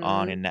done Bring It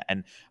On,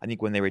 and I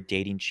think when they were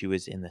dating, she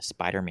was in the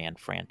Spider-Man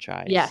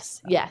franchise.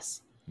 Yes.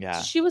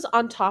 Yeah. She was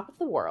on top of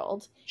the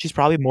world. She's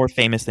probably more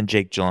famous than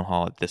Jake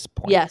Gyllenhaal at this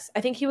point. Yes.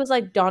 I think he was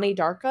like Donnie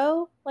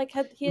Darko. Like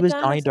he was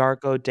Donnie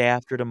Darko, Day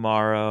After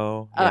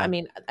Tomorrow. Yeah. I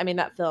mean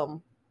that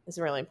film is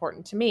really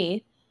important to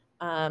me.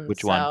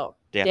 Which one?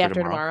 Day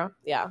After Tomorrow.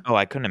 Yeah. Oh,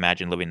 I couldn't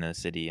imagine living in the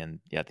city and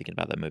thinking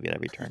about that movie at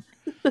every turn.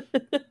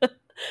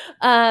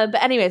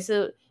 But anyway,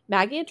 so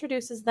Maggie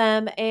introduces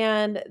them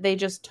and they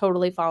just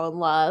totally fall in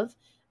love.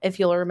 If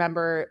you'll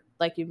remember,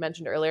 like you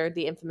mentioned earlier,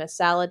 the infamous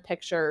salad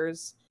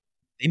pictures.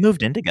 They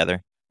moved in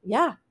together.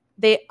 Yeah.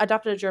 They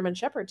adopted a German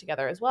Shepherd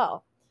together as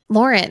well.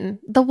 Lauren,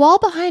 the wall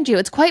behind you,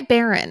 it's quite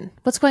barren.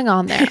 What's going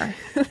on there?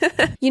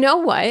 You know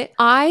what?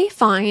 I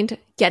find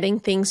getting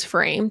things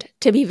framed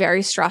to be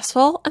very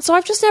stressful, and so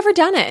I've just never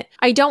done it.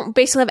 I don't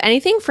basically have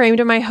anything framed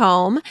in my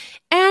home,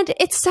 and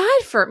it's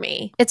sad for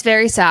me. It's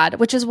very sad,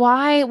 which is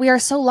why we are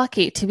so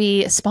lucky to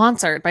be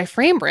sponsored by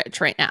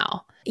FrameBridge right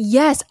now.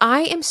 Yes,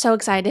 I am so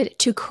excited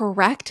to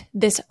correct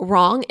this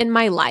wrong in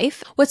my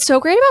life. What's so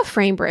great about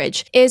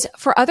FrameBridge is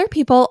for other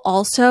people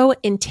also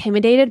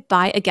intimidated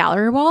by a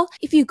gallery wall,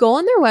 if you go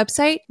on their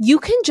website, you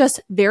can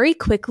just very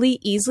quickly,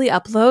 easily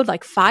upload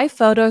like 5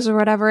 photos or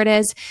whatever it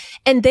is,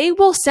 and they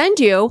will send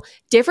you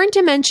different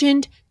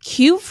dimensioned,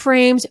 cute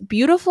frames,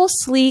 beautiful,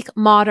 sleek,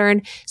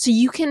 modern, so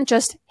you can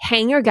just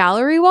hang your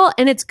gallery wall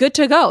and it's good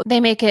to go. They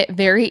make it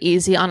very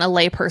easy on a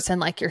layperson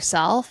like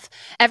yourself.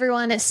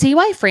 Everyone, see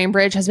why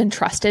FrameBridge has been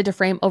trusted to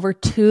frame over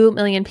 2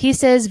 million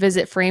pieces.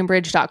 Visit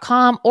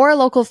framebridge.com or a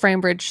local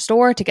FrameBridge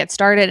store to get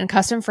started and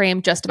custom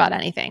frame just about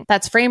anything.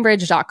 That's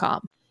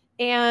framebridge.com.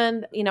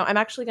 And, I'm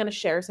actually going to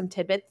share some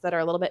tidbits that are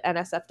a little bit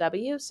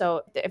NSFW.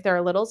 So if there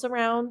are littles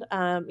around,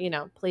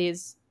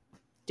 please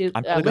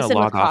I'm probably going to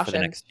log off for the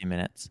next few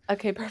minutes.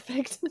 Okay,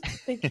 perfect.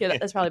 Thank you.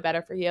 That's probably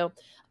better for you.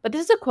 But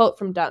this is a quote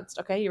from Dunst.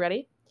 Okay, you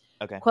ready?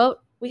 Okay. Quote,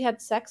 "We had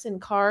sex in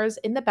cars,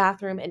 in the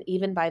bathroom, and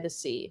even by the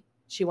sea,"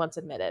 she once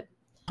admitted.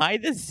 By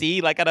the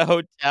sea? Like at a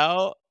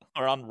hotel?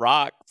 Or on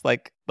rocks?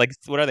 Like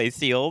what are they,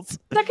 seals?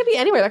 That could be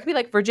anywhere. That could be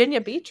like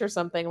Virginia Beach or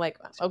something. Like,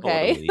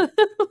 okay.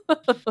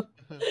 Totally.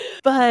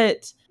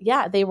 But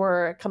yeah, they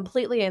were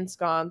completely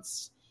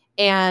ensconced.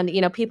 And,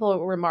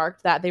 people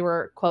remarked that they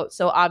were, quote,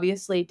 "so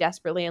obviously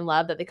desperately in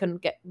love that they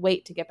couldn't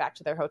wait to get back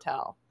to their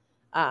hotel."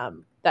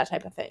 that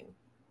type of thing.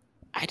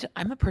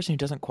 I'm a person who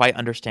doesn't quite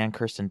understand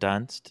Kirsten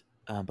Dunst,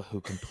 but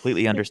who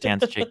completely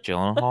understands Jake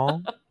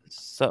Gyllenhaal.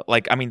 So,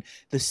 like, I mean,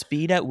 the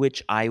speed at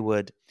which I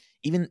would,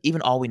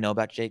 even all we know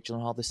about Jake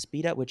Gyllenhaal, the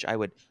speed at which I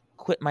would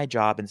quit my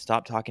job and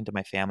stop talking to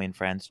my family and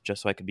friends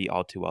just so I could be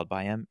all too welled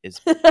by him is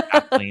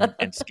baffling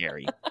and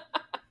scary.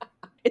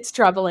 It's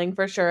troubling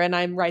for sure, and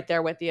I'm right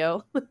there with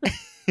you.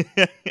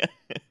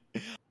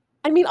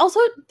 I mean, also,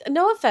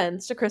 no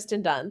offense to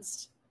Kristen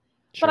Dunst,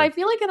 Sure. but I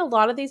feel like in a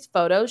lot of these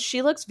photos,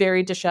 she looks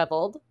very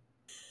disheveled.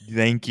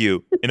 Thank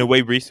you. In a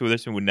way, Reese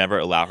Witherspoon would never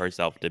allow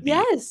herself to be.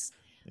 Yes.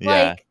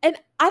 Yeah. Like, and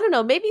I don't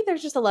know, maybe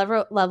there's just a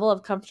level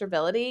of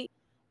comfortability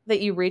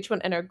that you reach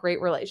when in a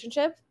great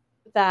relationship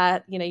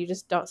that, you know, you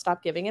just don't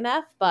stop giving an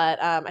F.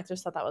 But I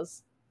just thought that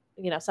was,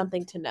 you know,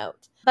 something to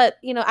note. But,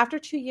 you know, after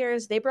 2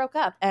 years, they broke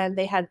up and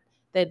they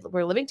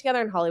were living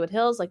together in Hollywood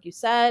Hills, like you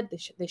said.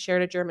 They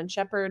shared a German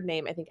Shepherd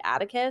named, I think,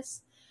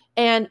 Atticus.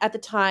 And at the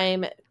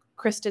time,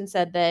 Kristen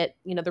said that,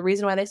 you know, the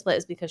reason why they split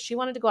is because she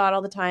wanted to go out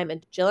all the time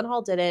and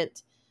Gyllenhaal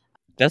didn't.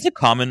 That's a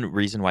common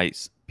reason why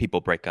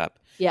people break up,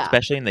 Yeah.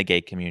 especially in the gay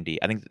community.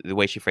 I think the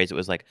way she phrased it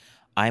was like,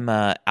 I'm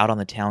a out on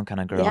the town kind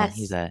of girl, and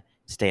he's a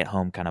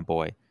stay-at-home kind of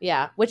boy.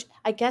 Yeah, which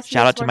I guess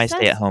Shout out to my sense.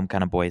 stay-at-home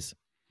kind of boys.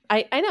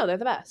 I know, they're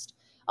the best.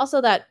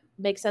 Also, that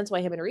makes sense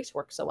why him and Reese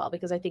work so well,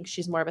 because I think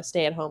she's more of a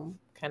stay-at-home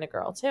kind of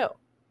girl, too.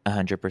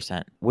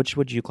 100%. Which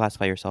would you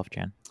classify yourself,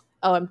 Jan?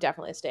 Oh, I'm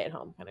definitely a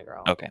stay-at-home kind of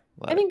girl. Okay.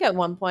 I think at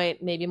one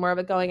point, maybe more of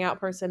a going-out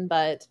person,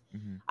 but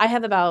I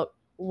have about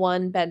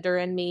one bender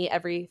in me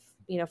every,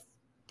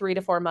 3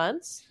 to 4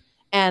 months,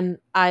 and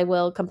I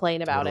will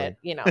complain about it,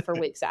 for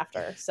weeks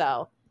after.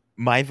 So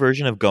my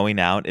version of going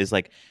out is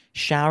like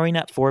showering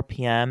at 4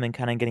 p.m. and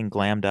kind of getting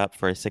glammed up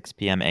for a 6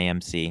 p.m.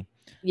 AMC.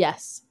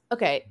 Yes.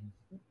 Okay.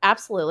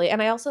 Absolutely.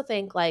 And I also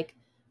think like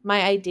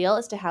my ideal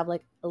is to have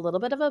like a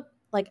little bit of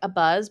a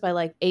buzz by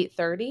like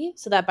 8:30,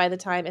 so that by the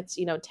time it's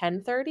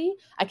 10:30,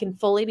 I can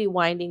fully be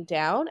winding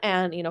down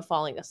and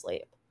falling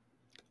asleep.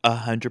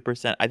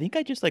 100%. I think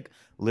I just like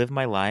live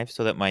my life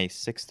so that my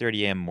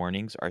 6:30 a.m.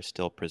 mornings are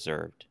still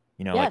preserved.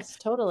 Yes, like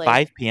totally.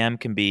 5 p.m.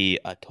 can be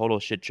a total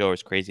shit show or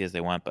as crazy as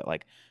they want, but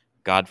like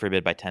God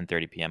forbid by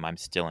 10:30 p.m. I'm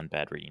still in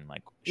bed reading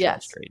like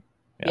shows straight.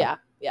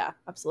 Yeah,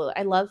 absolutely.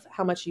 I love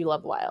how much you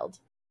love Wild.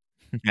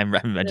 I'm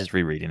just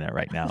rereading it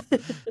right now.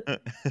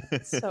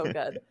 So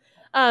good.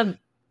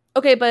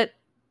 Okay, but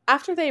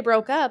after they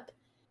broke up,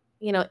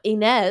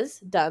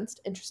 Inez Dunst,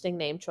 interesting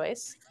name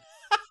choice.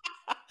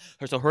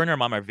 So her and her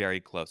mom are very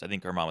close. I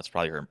think her mom was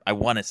probably I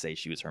want to say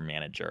she was her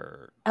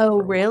manager.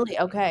 Oh, really?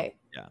 Okay.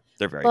 Yeah,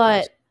 they're very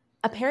close. But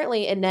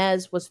apparently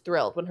Inez was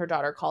thrilled when her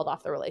daughter called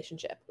off the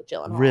relationship with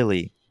Gyllenhaal.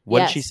 Really? What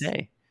did she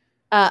say?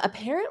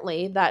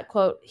 Apparently that,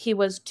 quote, he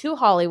was too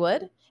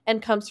Hollywood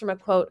and comes from a,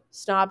 quote,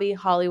 snobby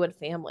Hollywood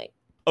family.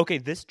 Okay,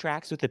 this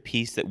tracks with the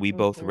piece that we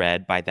both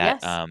read by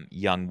that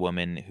young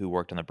woman who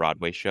worked on the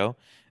Broadway show.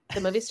 The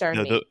movie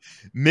starring me.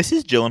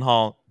 Mrs.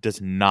 Gyllenhaal does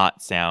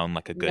not sound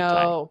like a good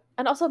time. No.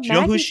 And also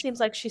Maggie seems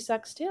like she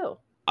sucks too.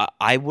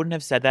 I wouldn't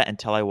have said that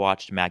until I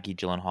watched Maggie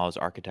Gyllenhaal's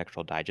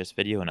Architectural Digest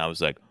video, and I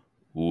was like,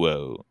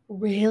 whoa.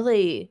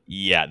 Really?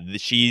 Yeah,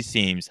 she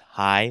seems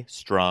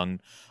high-strung.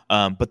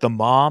 But the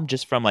mom,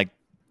 just from like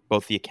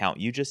both the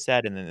account you just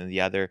said and then the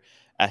other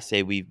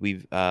essay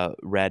we've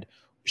read,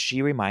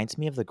 she reminds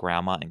me of the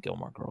grandma in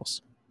Gilmore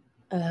Girls.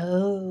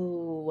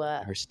 Oh.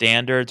 Her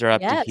standards are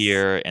up to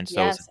here, and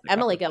so is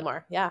Emily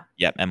Gilmore. Yeah.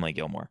 Yep, Emily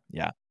Gilmore.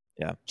 Yeah.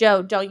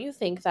 Joe, don't you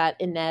think that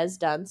Inez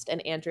Dunst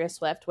and Andrea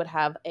Swift would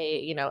have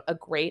a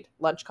great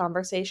lunch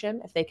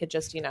conversation if they could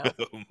just,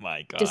 oh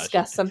my gosh,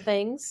 discuss some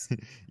things?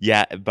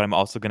 Yeah, but I'm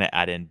also going to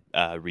add in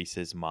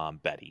Reese's mom,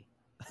 Betty.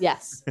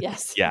 Yes.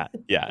 yeah.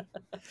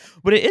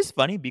 But it is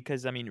funny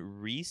because, I mean,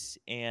 Reese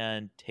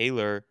and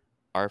Taylor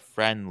are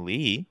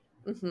friendly.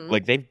 Mm-hmm.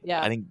 Like they've,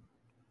 I think,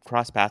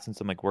 crossed paths in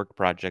some like work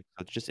projects.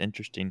 So it's just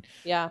interesting.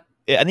 Yeah.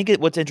 I think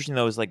what's interesting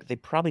though is like they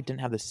probably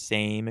didn't have the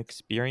same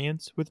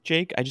experience with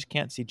Jake. I just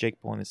can't see Jake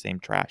pulling the same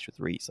trash with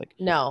Reese. Like,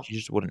 no, she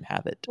just wouldn't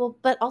have it. Well,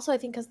 but also I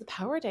think because the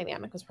power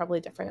dynamic was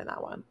probably different in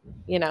that one.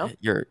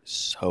 You're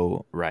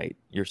so right.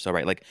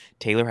 Like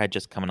Taylor had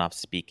just come off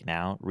Speak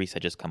Now. Reese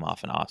had just come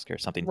off an Oscar.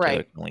 Something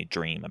Taylor can only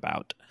dream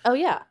about. Oh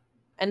yeah,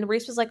 and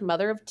Reese was like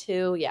mother of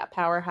two. Yeah,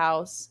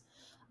 powerhouse.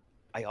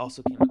 I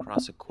also came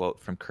across a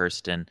quote from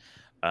Kirsten,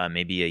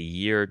 maybe a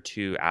year or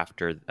two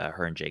after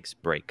her and Jake's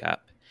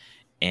breakup.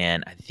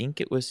 And I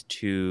think it was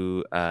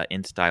to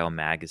In Style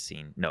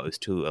magazine. No, it was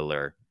to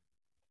Allure.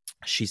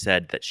 She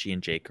said that she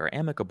and Jake are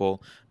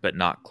amicable, but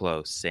not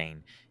close,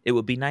 saying, it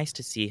would be nice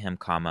to see him,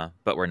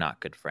 but we're not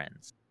good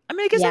friends. I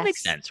mean, I guess that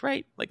makes sense,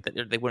 right? Like,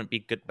 they wouldn't be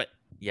good, but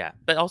yeah.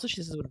 But also she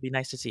says it would be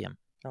nice to see him.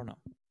 I don't know.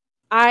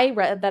 I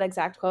read that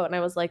exact quote and I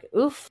was like,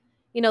 oof,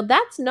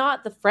 that's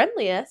not the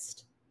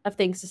friendliest of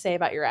things to say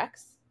about your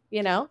ex,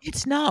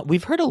 It's not.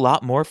 We've heard a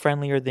lot more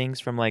friendlier things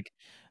from, like,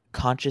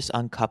 conscious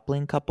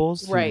uncoupling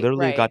couples who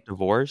literally got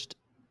divorced.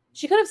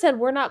 She could have said,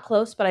 we're not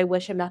close, but I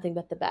wish him nothing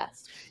but the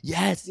best.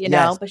 Yes.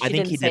 But I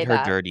think he did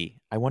her dirty.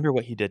 I wonder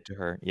what he did to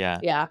her.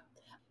 Yeah.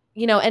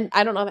 And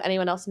I don't know if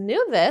anyone else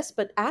knew this,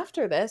 but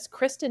after this,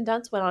 Kristen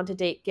Dunst went on to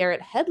date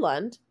Garrett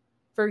Hedlund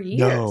for years.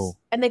 No.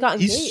 And they got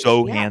engaged. He's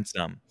so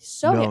handsome.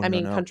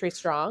 Country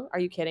strong. Are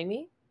you kidding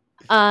me?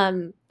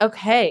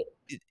 Okay.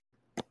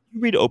 You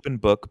read Open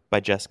Book by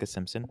Jessica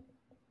Simpson?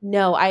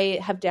 No, I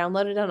have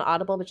downloaded it on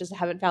Audible, but just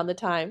haven't found the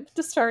time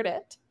to start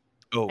it.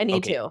 Oh, I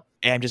need to.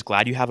 And I'm just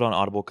glad you have it on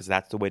Audible because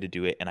that's the way to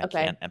do it. And I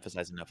can't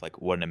emphasize enough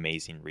like what an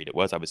amazing read it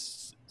was. I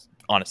was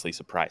honestly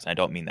surprised. And I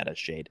don't mean that as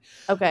shade.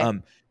 Okay.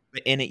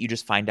 But in it, you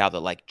just find out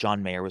that like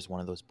John Mayer was one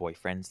of those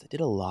boyfriends that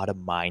did a lot of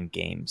mind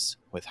games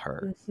with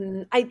her.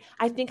 Mm-hmm.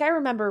 I think I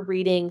remember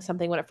reading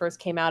something when it first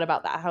came out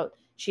about that, how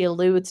she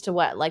alludes to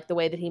what, like the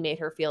way that he made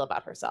her feel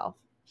about herself.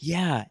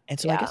 Yeah. And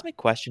so I guess my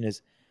question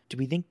is, do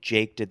we think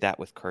Jake did that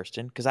with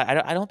Kirsten? Because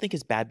I don't think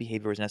his bad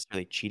behavior was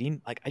necessarily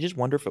cheating. Like, I just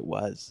wonder if it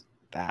was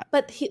that.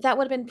 But that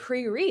would have been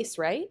pre-Reese,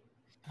 right?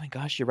 Oh my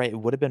gosh, you're right. It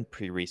would have been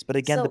pre-Reese. But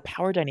again, the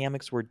power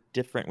dynamics were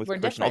different with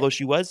Kirsten. Although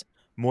she was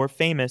more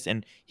famous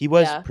and he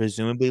was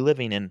presumably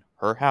living in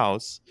her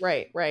house.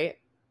 Right.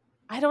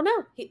 I don't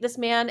know. This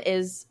man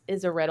is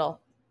a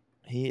riddle.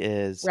 He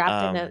is.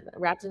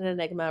 Wrapped in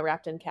enigma,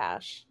 wrapped in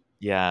cash.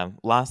 Yeah.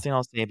 Last thing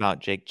I'll say about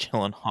Jake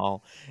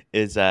Gyllenhaal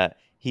is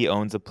he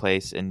owns a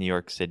place in New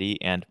York City,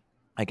 and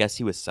I guess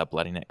he was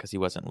subletting it because he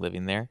wasn't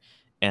living there.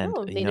 And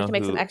they need to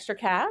make some extra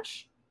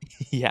cash?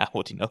 Yeah,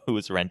 well, do you know who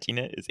was renting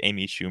it? Is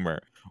Amy Schumer.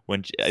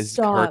 Is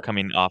her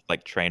coming off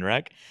like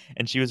Trainwreck,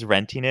 and she was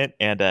renting it.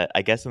 And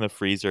I guess in the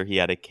freezer he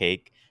had a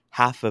cake,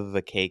 half of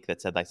a cake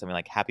that said like something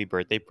like "Happy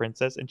Birthday,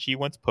 Princess." And she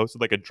once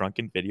posted like a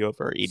drunken video of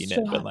her eating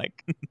it, but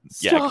like,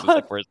 yeah, because it's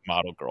like for his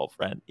model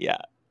girlfriend. Yeah.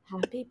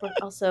 Happy birthday,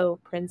 also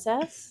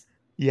Princess.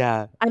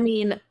 Yeah. I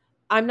mean,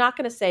 I'm not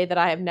going to say that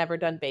I have never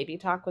done baby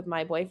talk with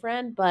my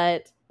boyfriend,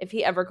 but if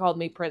he ever called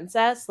me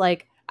princess,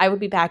 like I would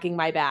be packing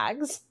my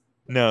bags.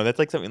 No, that's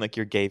like something like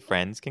your gay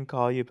friends can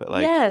call you, but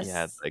like,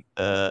 yeah, it's like,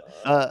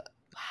 wow.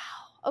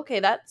 Okay,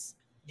 that's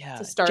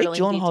a startling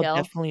Jake Gyllenhaal detail.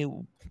 Definitely,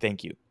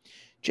 thank you.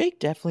 Jake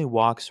definitely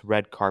walks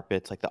red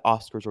carpets like the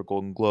Oscars or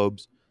Golden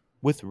Globes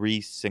with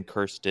Reese and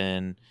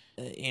Kirsten,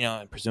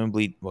 and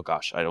presumably, well,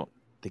 gosh, I don't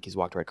think he's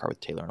walked a red carpet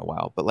with Taylor in a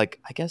while, but like,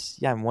 I guess,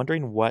 yeah, I'm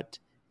wondering what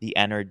the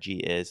energy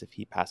is if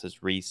he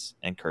passes Reese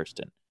and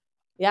Kirsten.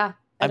 Yeah,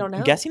 I don't know.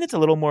 I'm guessing it's a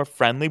little more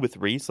friendly with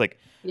Reese. Like,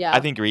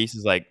 I think Reese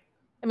is like,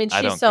 I mean,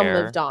 she's so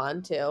moved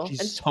on too.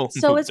 She's so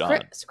is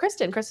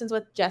Kristen. Kristen's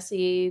with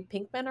Jesse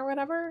Pinkman or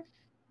whatever.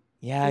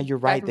 Yeah, you're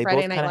right. They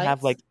both kind of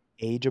have like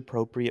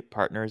age-appropriate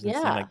partners and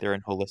seem like they're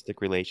in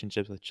holistic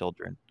relationships with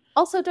children.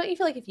 Also, don't you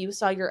feel like if you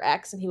saw your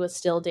ex and he was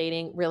still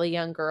dating really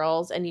young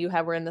girls and you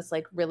were in this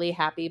like really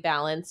happy,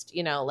 balanced,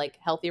 like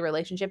healthy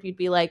relationship, you'd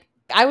be like,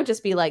 I would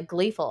just be like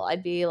gleeful.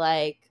 I'd be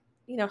like,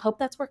 hope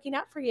that's working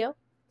out for you.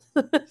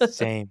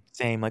 Same.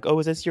 Like, oh,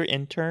 is this your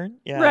intern?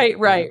 Yeah.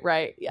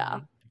 Right. Yeah.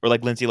 Or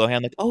like Lindsay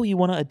Lohan, like, oh, you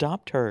want to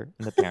adopt her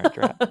in The Parent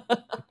Trap.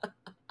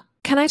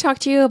 Can I talk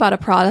to you about a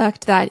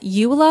product that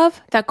you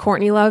love, that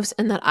Courtney loves,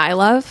 and that I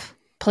love?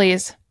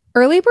 Please.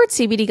 Early Bird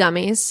CBD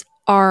gummies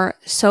are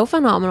so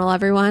phenomenal,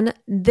 everyone.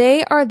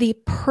 They are the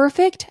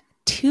perfect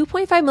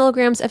 2.5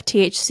 milligrams of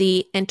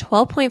THC and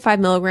 12.5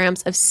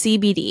 milligrams of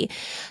CBD.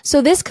 So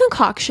this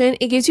concoction,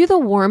 it gives you the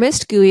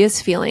warmest,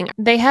 gooeyest feeling.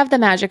 They have the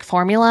magic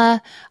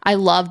formula. I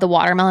love the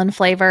watermelon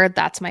flavor.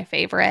 That's my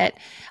favorite.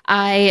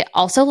 I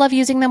also love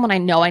using them when I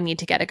know I need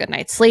to get a good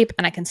night's sleep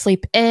and I can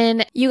sleep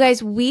in. You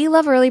guys, we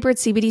love Early Bird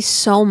CBD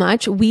so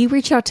much. We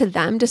reached out to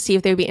them to see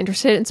if they would be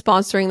interested in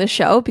sponsoring the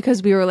show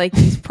because we were like,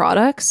 these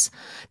products,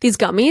 these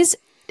gummies,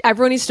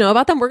 everyone needs to know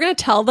about them. We're going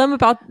to tell them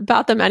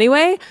about them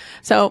anyway.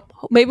 So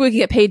maybe we can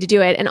get paid to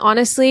do it. And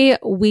honestly,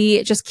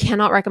 we just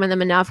cannot recommend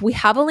them enough. We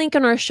have a link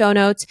in our show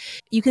notes.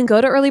 You can go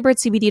to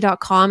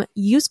earlybirdcbd.com,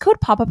 use code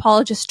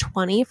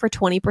POPAPOLOGIST20 for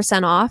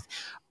 20% off.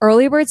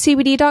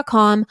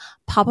 earlybirdcbd.com,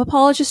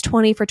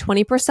 POPAPOLOGIST20 for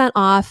 20%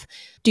 off.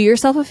 Do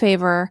yourself a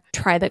favor,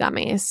 try the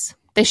gummies.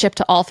 They ship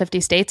to all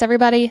 50 states,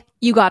 everybody.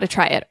 You got to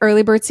try it.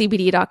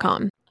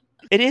 earlybirdcbd.com.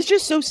 It is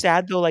just so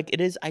sad though. Like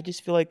it is, I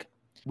just feel like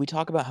we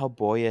talk about how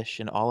boyish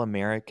and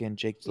all-American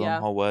Jake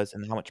Gyllenhaal was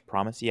and how much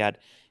promise he had.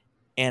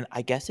 And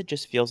I guess it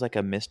just feels like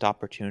a missed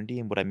opportunity.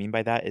 And what I mean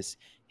by that is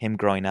him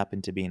growing up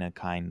into being a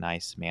kind,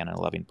 nice man and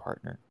a loving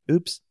partner.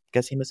 Oops.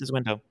 Guess he missed his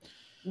window.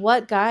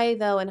 What guy,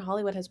 though, in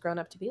Hollywood has grown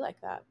up to be like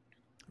that?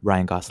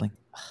 Ryan Gosling.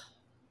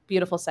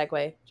 Beautiful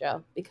segue,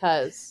 Joe,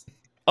 because...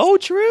 Oh,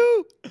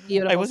 true.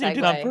 Beautiful I wasn't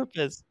doing it on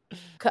purpose.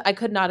 I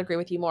could not agree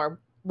with you more.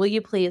 Will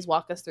you please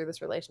walk us through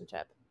this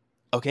relationship?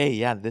 Okay,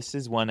 yeah, this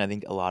is one I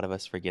think a lot of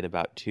us forget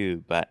about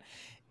too. But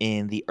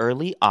in the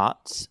early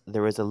aughts,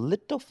 there was a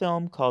little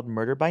film called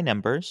Murder by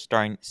Numbers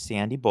starring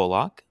Sandy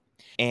Bullock.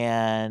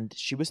 And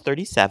she was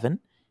 37.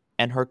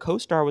 And her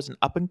co-star was an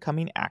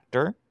up-and-coming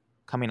actor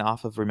coming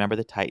off of Remember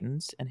the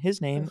Titans. And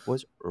his name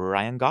was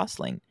Ryan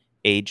Gosling,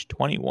 age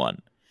 21.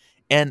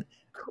 And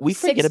we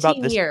forget about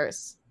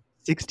this.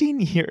 16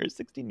 years.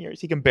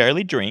 He can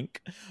barely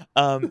drink.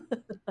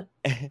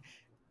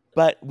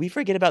 But we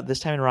forget about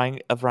this time in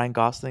Ryan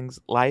Gosling's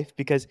life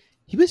because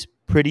he was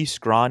pretty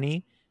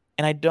scrawny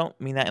And I don't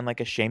mean that in like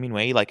a shaming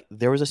way. Like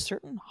there was a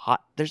certain I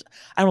don't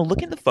know,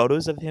 looking at the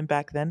photos of him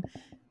back then,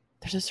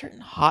 there's a certain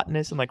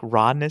hotness and like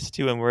rawness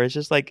to him where it's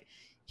just like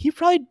he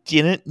probably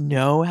didn't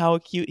know how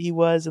cute he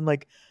was, and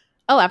like,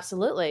 oh,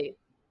 absolutely.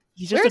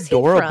 he's just Where's he from?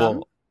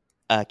 adorable.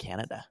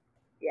 Canada.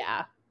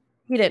 Yeah.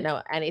 He didn't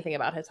know anything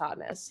about his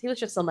hotness. He was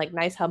just some like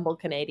nice, humble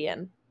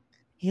Canadian.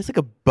 He has like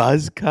a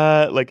buzz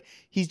cut. Like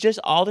he's just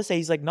all to say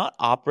he's like not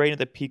operating at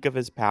the peak of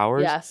his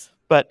powers. Yes.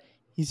 But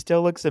he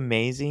still looks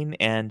amazing,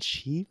 and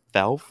she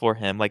fell for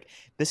him. Like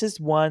this is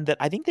one that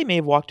I think they may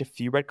have walked a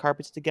few red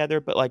carpets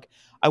together, but like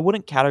I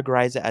wouldn't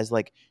categorize it as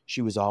like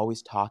she was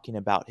always talking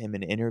about him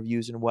in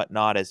interviews and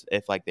whatnot as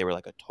if like they were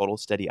like a total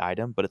steady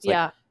item. But it's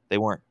like they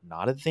weren't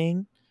not a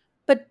thing.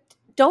 But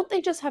don't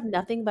they just have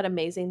nothing but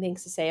amazing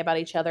things to say about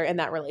each other in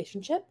that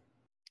relationship?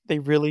 They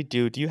really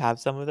do. Do you have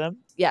some of them?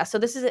 Yeah. So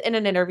this is in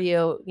an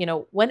interview. You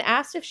know, when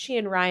asked if she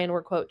and Ryan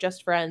were, quote,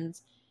 just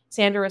friends,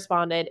 Sandra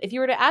responded, if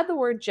you were to add the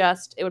word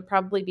just, it would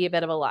probably be a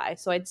bit of a lie.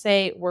 So I'd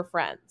say we're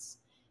friends.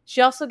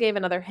 She also gave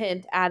another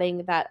hint,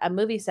 adding that a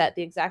movie set,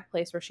 the exact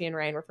place where she and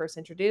Ryan were first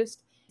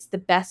introduced, is the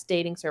best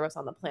dating service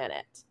on the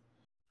planet.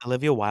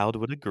 Olivia Wilde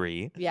would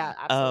agree. Yeah,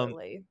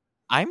 absolutely.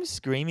 I'm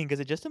screaming because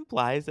it just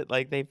implies that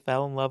like they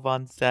fell in love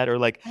on set, or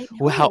like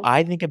how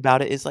I think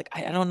about it is like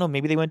I don't know,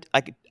 maybe they went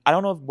like I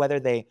don't know whether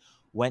they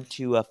went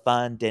to a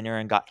fun dinner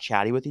and got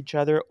chatty with each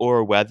other,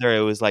 or whether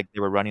it was like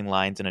they were running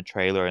lines in a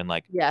trailer and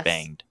like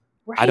banged.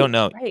 Right, I don't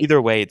know. Right. Either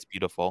way, it's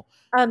beautiful.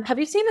 Have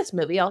you seen this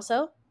movie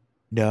also?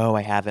 No,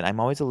 I haven't. I'm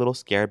always a little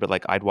scared, but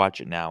like I'd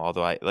watch it now.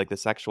 Although I like the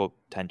sexual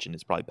tension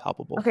is probably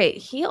palpable. Okay,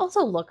 he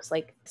also looks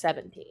like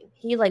 17.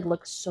 He like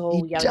looks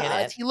so young in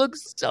it. He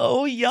looks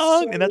so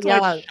young, and that's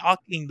why it's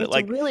shocking. That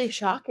it's really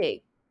shocking.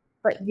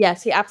 But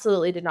yes, he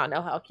absolutely did not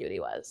know how cute he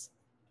was.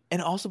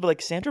 And also, but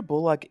like Sandra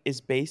Bullock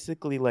is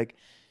basically like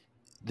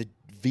the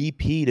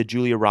VP to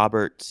Julia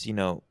Roberts. You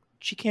know,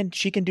 she can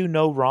do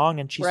no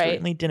wrong, and she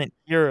certainly didn't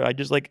hear. I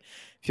just like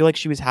feel like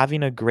she was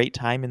having a great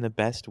time in the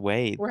best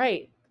way.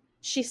 Right.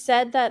 She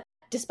said that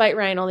despite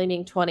Ryan only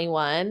being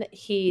 21,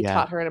 he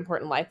taught her an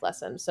important life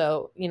lesson.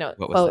 So, you know,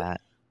 what quote, was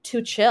that?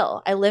 To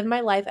chill. I live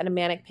my life at a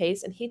manic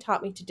pace, and he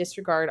taught me to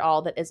disregard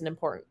all that isn't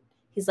important.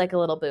 He's like a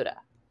little Buddha.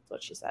 That's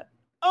what she said.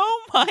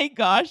 Oh my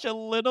gosh, a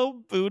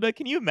little Buddha.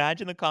 Can you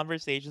imagine the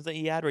conversations that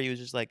he had where he was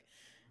just like,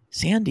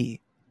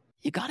 Sandy,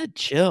 you gotta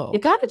chill. You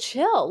gotta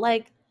chill.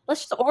 Like,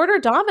 let's just order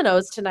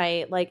Domino's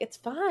tonight. Like, it's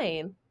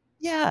fine.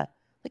 Yeah.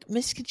 Like,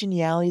 Miss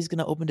Congeniality is going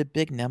to open to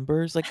big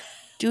numbers. Like,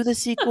 do the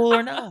sequel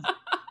or not.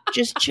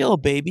 Just chill,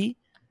 baby.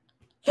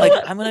 Like,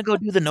 I'm going to go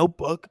do The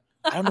Notebook.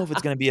 I don't know if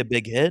it's going to be a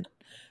big hit.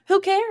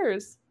 Who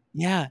cares?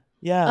 Yeah.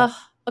 Yeah.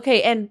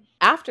 Okay. And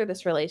after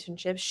this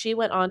relationship, she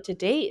went on to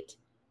date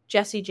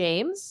Jesse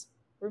James.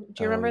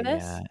 Do you remember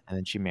this? Yeah. And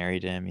then she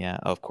married him. Yeah.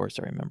 Oh, of course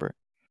I remember.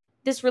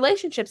 This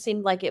relationship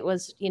seemed like it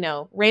was, you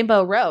know,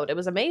 Rainbow Road. It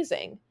was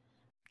amazing.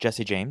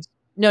 Jesse James?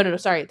 No,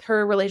 sorry.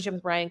 Her relationship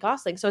with Ryan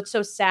Gosling. So it's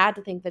so sad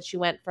to think that she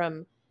went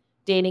from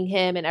dating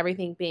him and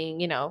everything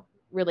being, you know,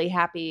 really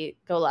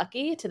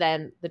happy-go-lucky to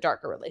then the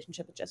darker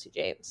relationship with Jesse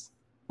James.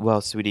 Well,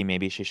 sweetie,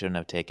 maybe she shouldn't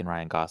have taken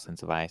Ryan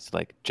Gosling's advice,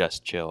 like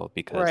just chill,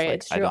 because right, like,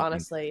 it's true,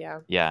 honestly,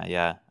 yeah.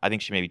 Yeah. I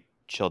think she maybe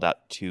chilled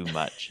out too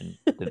much and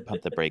didn't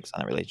pump the brakes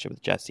on the relationship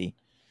with Jesse.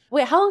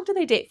 Wait, how long did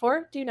they date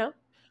for? Do you know?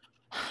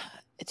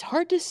 It's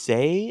hard to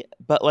say,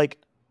 but like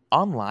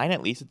online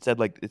at least it said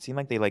like it seemed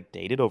like they like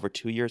dated over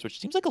 2 years,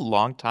 which seems like a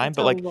long time.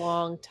 But like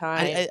long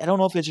time. I don't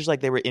know if it's just like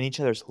they were in each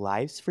other's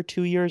lives for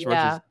 2 years or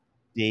just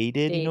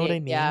dated. You know what I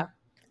mean? Yeah.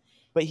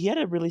 But he had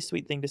a really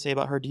sweet thing to say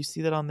about her. Do you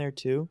see that on there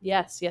too?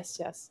 Yes.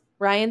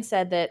 Ryan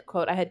said that,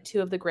 quote, I had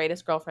two of the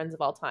greatest girlfriends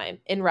of all time,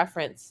 in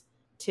reference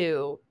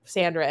to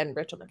Sandra and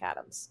Rachel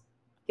McAdams.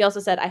 He also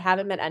said, I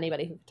haven't met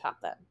anybody who could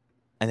top them.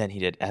 And then he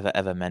did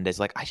Eva Mendes.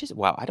 Like, I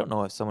don't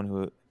know if someone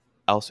who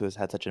has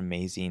had such an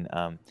amazing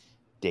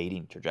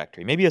dating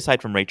trajectory. Maybe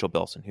aside from Rachel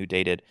Bilson, who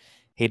dated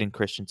Hayden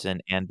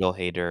Christensen and Bill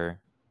Hader.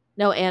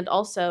 No, and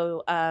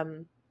also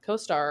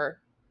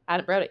co-star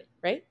Adam Brody,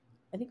 right?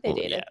 I think they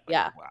dated.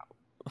 Yeah. Wow.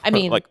 I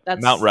mean, like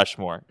that's Mount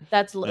Rushmore.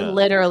 That's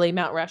literally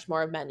Mount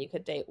Rushmore of men you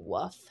could date.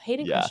 Woof.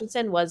 Hayden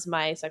Christensen was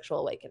my sexual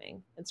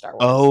awakening in Star Wars.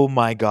 Oh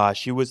my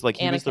gosh, he was like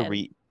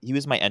Anakin. he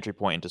was my entry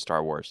point into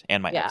Star Wars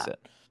and my exit.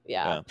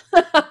 Yeah.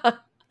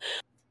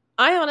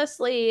 I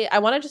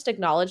want to just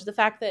acknowledge the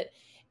fact that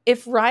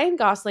if Ryan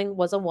Gosling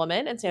was a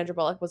woman and Sandra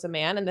Bullock was a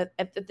man, and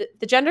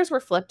the genders were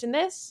flipped in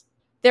this,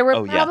 there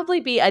would probably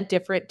be a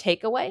different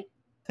takeaway.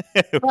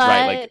 But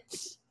right, like,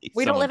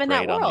 we don't live in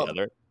that world,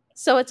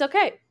 so it's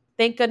okay.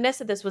 Thank goodness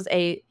that this was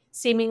a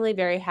seemingly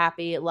very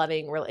happy,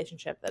 loving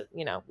relationship that,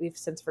 you know, we've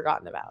since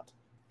forgotten about.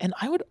 And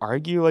I would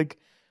argue, like,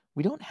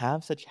 we don't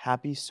have such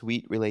happy,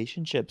 sweet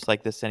relationships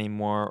like this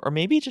anymore. Or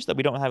maybe it's just that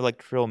we don't have, like,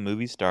 trill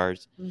movie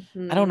stars.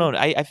 Mm-hmm. I don't know.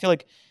 I feel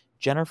like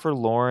Jennifer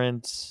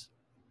Lawrence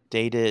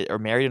dated or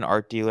married an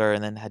art dealer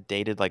and then had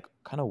dated, like,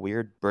 kind of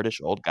weird British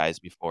old guys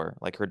before.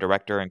 Like, her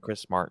director and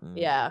Chris Martin.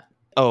 Yeah.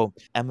 Oh,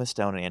 Emma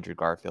Stone and Andrew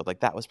Garfield.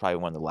 Like, that was probably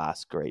one of the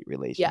last great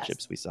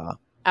relationships we saw.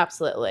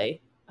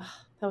 Absolutely.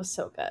 That was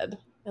so good.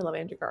 I love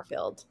Andrew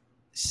Garfield.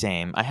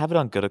 Same. I have it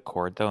on good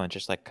accord though, and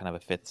just like kind of a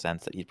fifth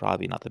sense that he's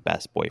probably not the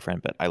best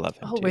boyfriend, but I love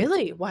him Oh, too.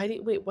 really? Why do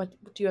you, wait, what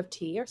do you have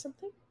tea or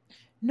something?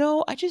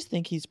 No, I just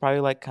think he's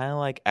probably like kind of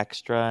like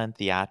extra and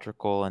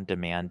theatrical and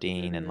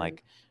demanding and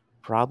like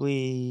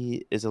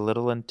probably is a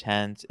little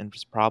intense and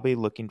is probably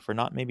looking for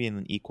not maybe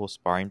an equal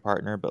sparring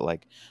partner, but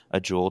like a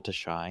jewel to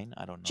shine.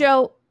 I don't know.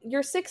 Joe,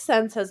 your sixth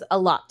sense has a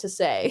lot to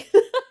say.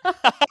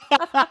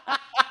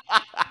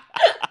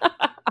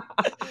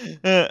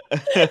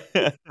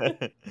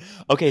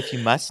 Okay, if you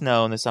must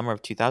know, in the summer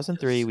of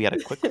 2003, we had a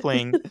quick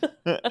fling.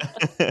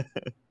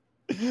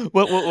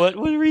 What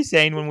were we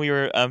saying when we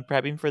were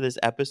prepping for this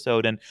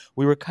episode, and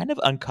we were kind of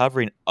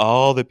uncovering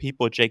all the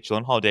people Jake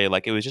Gyllenhaal dated?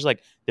 Like it was just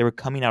like they were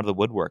coming out of the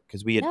woodwork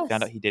because we had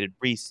found out he dated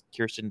Reese,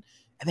 Kirsten,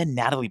 and then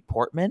Natalie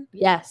Portman.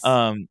 Yes.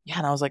 Yeah,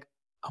 and I was like,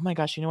 oh my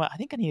gosh, you know what? I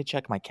think I need to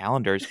check my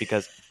calendars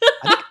because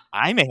I think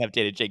I may have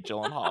dated Jake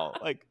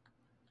Gyllenhaal. Like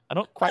I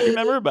don't quite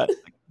remember, but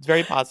it's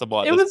very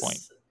possible at this point.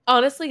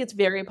 Honestly, it's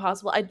very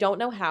possible. I don't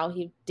know how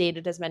he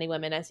dated as many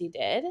women as he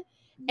did.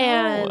 No.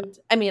 And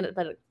I mean,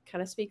 but it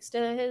kind of speaks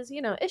to his,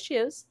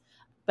 issues.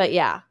 But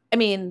yeah, I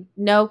mean,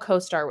 no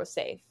co-star was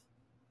safe.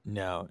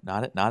 No,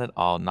 not at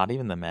all. Not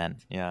even the men.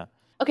 Yeah.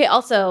 Okay,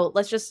 also,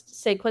 let's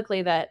just say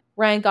quickly that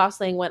Ryan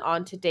Gosling went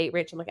on to date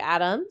Rachel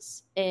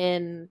McAdams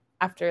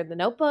after The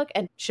Notebook.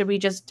 And should we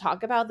just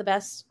talk about the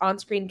best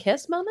on-screen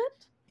kiss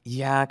moment?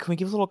 Yeah, can we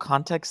give a little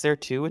context there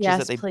too? Which is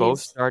that they both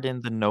starred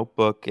in The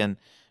Notebook, and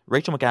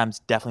Rachel McAdams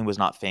definitely was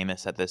not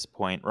famous at this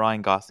point.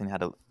 Ryan Gosling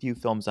had a few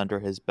films under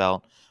his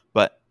belt,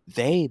 but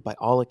they, by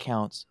all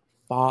accounts,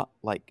 fought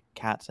like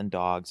cats and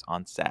dogs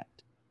on set.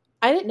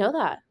 I didn't know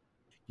that.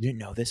 You didn't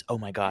know this? Oh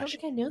my gosh. I don't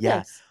think I knew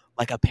this.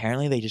 Like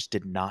apparently they just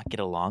did not get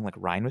along. Like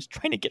Ryan was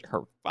trying to get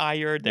her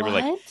fired. They were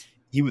like,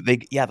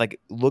 like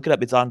look it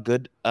up. It's on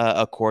good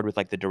accord with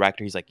like the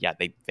director. He's like, yeah,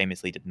 they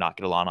famously did not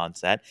get along on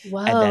set. Whoa.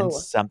 And then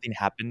something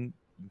happened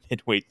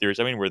midway through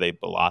something where they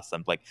lost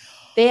them. Like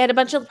they had a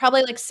bunch of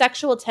probably like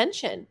sexual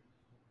tension.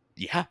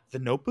 Yeah, The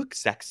Notebook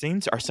sex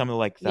scenes are some of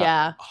like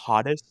the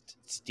hottest,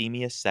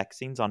 steamiest sex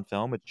scenes on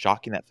film. It's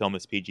shocking that film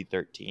is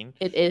PG-13.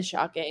 It is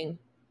shocking.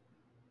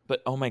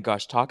 But oh my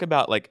gosh, talk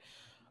about like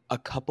a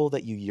couple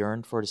that you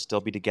yearn for to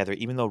still be together,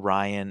 even though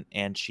Ryan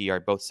and she are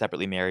both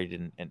separately married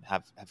and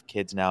have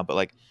kids now. But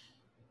like,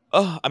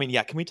 I mean,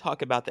 yeah, can we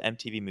talk about the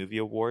MTV Movie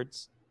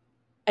Awards?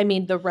 I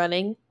mean, the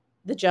running,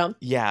 the jump.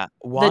 Yeah,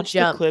 watch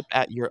the clip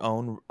at your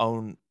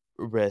own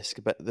risk.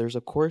 But there's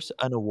of course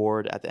an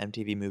award at the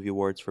MTV Movie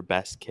Awards for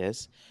Best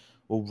Kiss.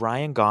 Well,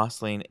 Ryan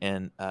Gosling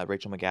and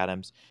Rachel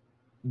McAdams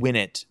win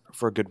it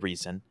for a good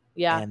reason.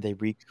 Yeah, and they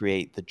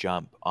recreate the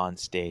jump on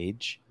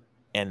stage,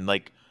 and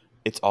like.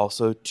 It's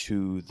also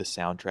to the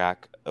soundtrack.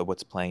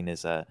 What's playing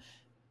is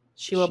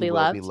She Will Be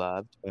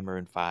Loved by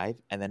Maroon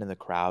 5. And then in the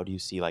crowd, you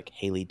see like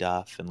Haley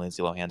Duff and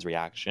Lindsay Lohan's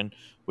reaction,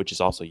 which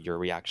is also your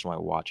reaction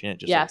while watching it.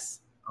 Just yes.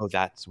 Like, oh,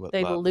 that's what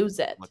they lose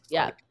it.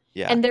 Yeah. Like.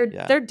 Yeah. And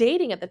they're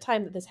dating at the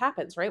time that this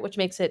happens, right? Which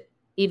makes it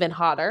even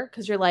hotter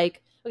because you're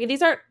like, okay,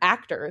 these aren't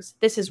actors.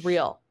 This is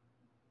real.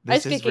 I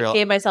just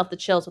gave myself the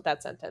chills with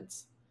that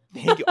sentence.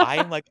 Thank you. I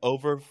am like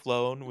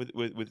overflown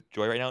with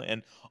joy right now.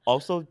 And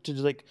also to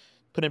just like,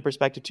 put in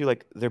perspective too,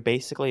 like they're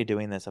basically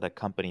doing this at a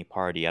company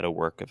party at a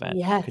work event.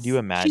 Yes. Could you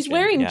imagine? She's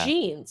wearing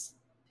jeans,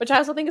 which I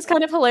also think is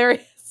kind of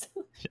hilarious.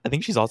 I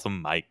think she's also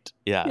mic'd.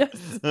 Yeah.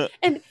 Yes.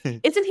 And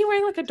isn't he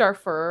wearing like a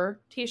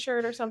Darfur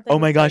t-shirt or something? Oh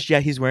my gosh,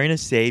 yeah, he's wearing a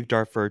Save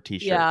Darfur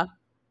t-shirt. Yeah.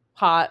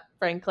 Hot,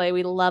 frankly.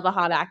 We love a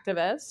hot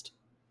activist.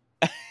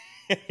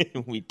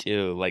 We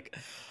do. Like,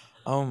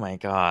 oh my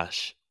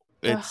gosh.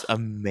 It's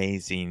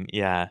amazing.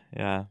 Yeah,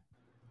 yeah.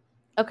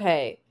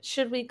 Okay.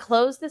 Should we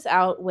close this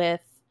out with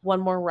one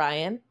more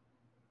Ryan?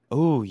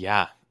 Oh,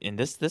 yeah. And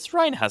this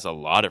Ryan has a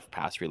lot of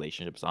past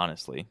relationships,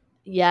 honestly.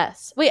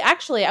 Yes. Wait,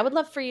 actually, I would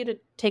love for you to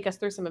take us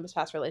through some of his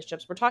past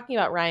relationships. We're talking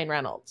about Ryan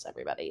Reynolds,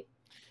 everybody.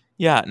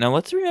 Yeah. Now,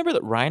 let's remember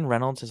that Ryan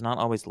Reynolds has not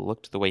always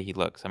looked the way he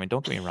looks. I mean,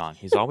 don't get me wrong.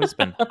 He's always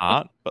been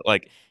hot, but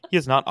like he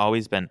has not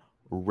always been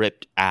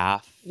ripped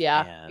aff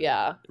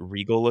and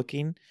regal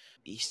looking.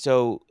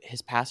 So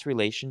his past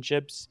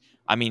relationships,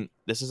 I mean,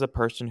 this is a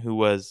person who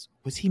was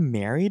he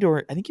married,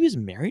 or I think he was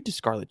married to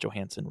Scarlett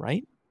Johansson,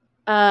 right?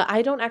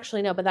 I don't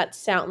actually know, but that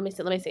sound. Let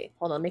me see.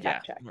 Hold on, let me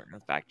fact check. We're gonna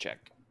fact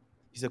check.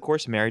 He's of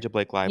course married to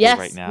Blake Lively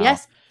right now.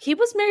 Yes, he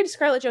was married to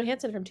Scarlett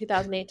Johansson from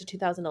 2008 to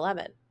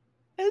 2011.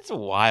 It's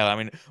wild.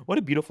 I mean, what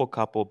a beautiful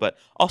couple. But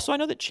also, I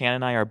know that Chan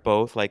and I are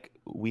both like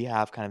we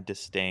have kind of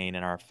disdain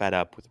and are fed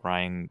up with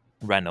Ryan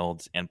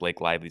Reynolds and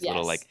Blake Lively's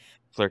little like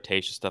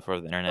flirtatious stuff over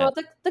the internet.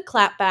 Well, the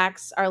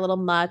clapbacks are a little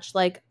much.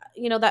 Like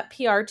that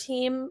PR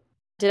team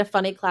did a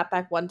funny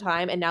clapback one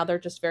time, and now they're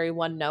just very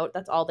one note.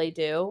 That's all they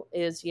do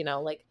is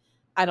like.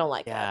 I don't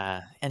like that.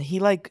 Yeah, and he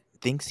like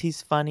thinks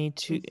he's funny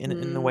too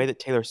in the way that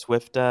Taylor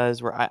Swift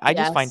does. Where I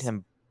just find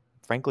him,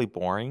 frankly,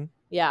 boring.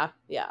 Yeah,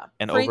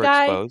 and Free overexposed.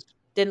 Guy,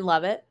 didn't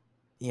love it.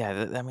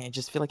 Yeah, I mean, I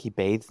just feel like he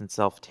bathes in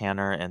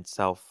self-tanner and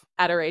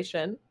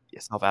adoration.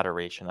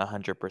 Self-adoration,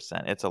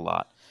 100%. It's a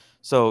lot.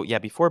 So yeah,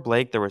 before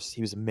Blake,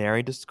 he was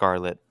married to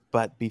Scarlett,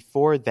 but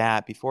before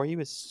that, before he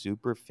was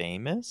super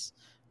famous,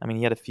 I mean,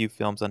 he had a few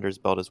films under his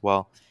belt as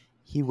well.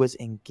 He was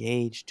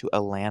engaged to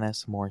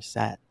Alanis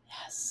Morissette.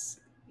 Yes.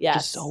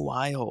 Just so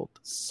wild.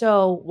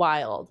 So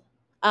wild.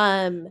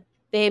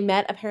 They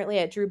met apparently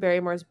at Drew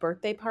Barrymore's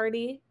birthday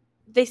party.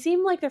 They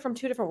seem like they're from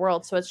two different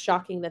worlds, so it's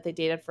shocking that they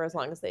dated for as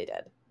long as they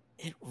did.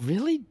 It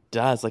really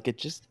does. Like, it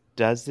just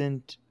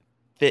doesn't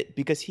fit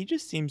because he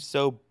just seems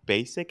so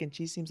basic and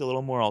she seems a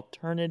little more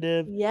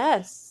alternative.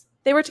 Yes.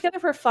 They were together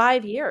for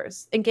 5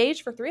 years,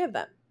 engaged for 3 of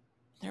them.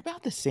 They're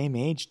about the same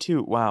age,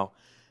 too. Wow.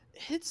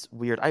 It's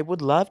weird. I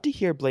would love to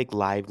hear Blake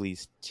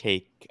Lively's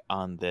take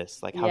on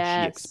this, like how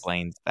she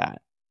explains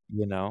that,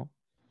 you know?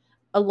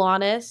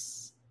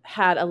 Alanis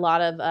had a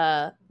lot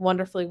of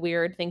wonderfully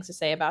weird things to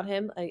say about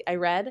him. I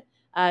read.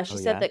 She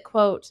said that,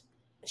 quote,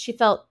 she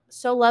felt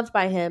so loved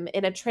by him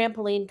in a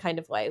trampoline kind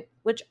of way,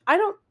 which I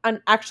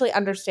don't actually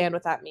understand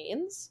what that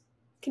means.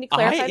 Can you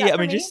clarify that for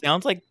me? It just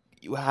sounds like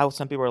how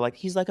some people are like,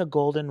 he's like a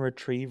golden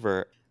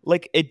retriever.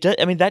 Like, it does.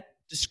 I mean, I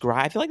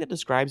feel like that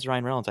describes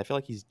Ryan Reynolds. I feel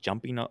like he's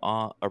jumping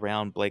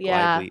around Blake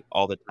Lively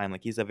all the time.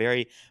 Like, he's a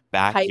very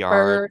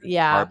backyard,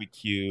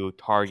 barbecue,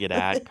 target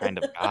at kind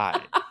of guy.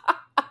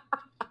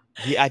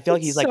 I feel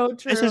like he's like,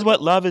 this is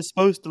what love is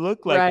supposed to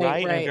look like,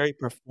 right? In a very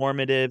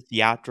performative,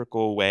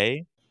 theatrical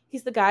way.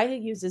 He's the guy who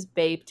uses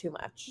babe too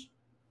much.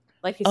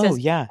 Like he says,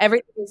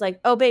 everything is like,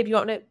 oh, babe, you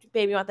want it?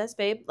 Babe, you want this,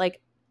 babe? Like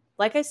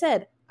I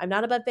said, I'm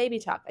not above baby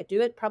talk. I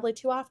do it probably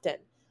too often.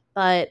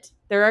 But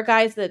there are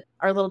guys that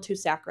are a little too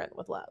saccharine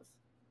with love.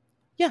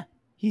 Yeah.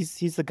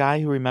 He's the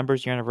guy who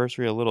remembers your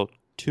anniversary a little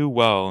too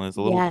well and is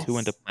a little too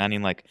into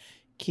planning like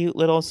cute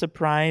little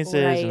surprises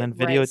and then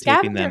videotaping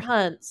Scavenger them.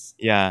 hunts.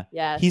 Yeah.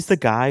 Yes. He's the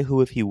guy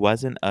who, if he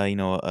wasn't a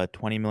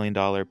 $20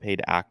 million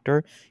paid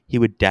actor, he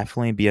would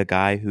definitely be a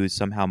guy who's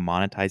somehow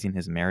monetizing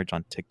his marriage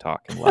on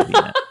TikTok and loving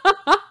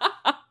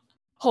it.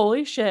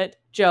 Holy shit,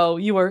 Joe,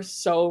 you are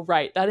so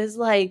right. That's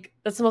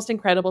the most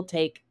incredible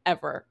take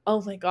ever.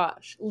 Oh my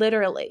gosh,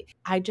 literally.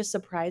 I just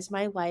surprised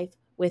my wife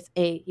with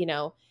a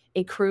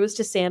cruise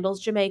to Sandals,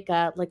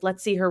 Jamaica. Like,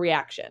 let's see her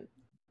reaction.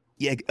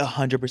 Yeah,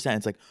 100%.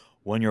 It's like,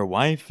 when your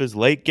wife is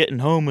late getting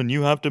home and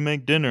you have to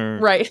make dinner.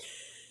 Right.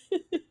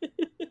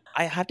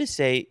 I have to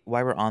say,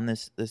 while we're on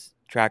this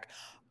track,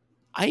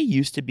 I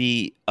used to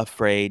be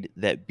afraid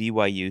that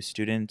BYU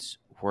students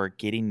were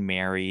getting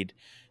married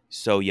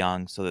so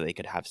young so that they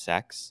could have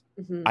sex.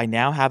 Mm-hmm. I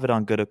now have it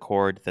on good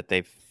accord that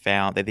they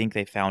think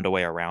they found a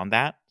way around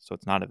that, so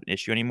it's not an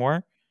issue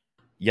anymore.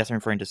 Yes, I'm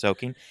referring to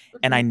soaking.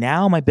 Mm-hmm.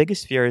 And my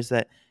biggest fear is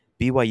that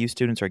BYU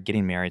students are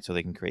getting married so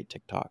they can create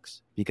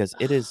TikToks because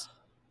it is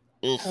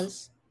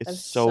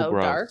it's so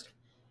gross. Dark,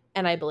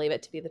 and I believe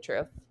it to be the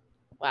truth.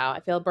 Wow, I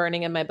feel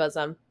burning in my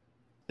bosom.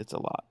 It's a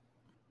lot.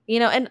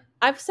 And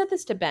I've said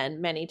this to Ben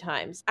many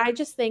times. I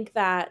just think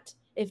that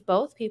if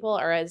both people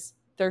are as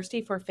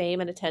thirsty for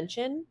fame and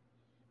attention,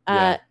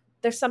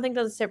 there's something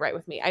that doesn't sit right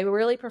with me. I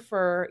really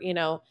prefer,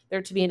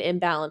 there to be an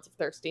imbalance of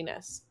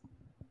thirstiness.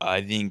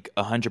 I think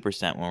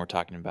 100% when we're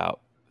talking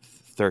about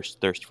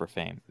thirst for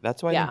fame.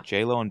 That's why I think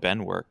J-Lo and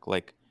Ben work.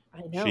 Like,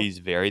 I know. She's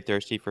very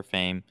thirsty for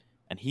fame,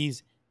 and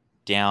he's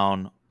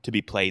down to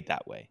be played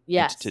that way.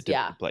 Yes, to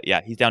play.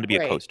 Yeah, he's down to be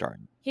a co-star.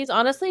 He's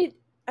honestly,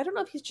 I don't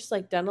know if he's just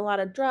like done a lot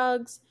of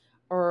drugs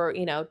or,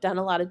 done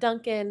a lot of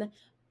Dunkin',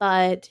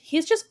 but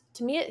he's just,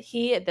 to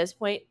me, at this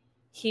point,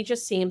 he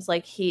just seems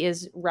like he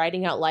is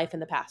riding out life in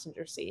the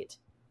passenger seat.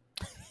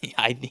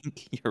 I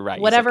think you're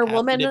right. Whatever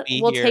woman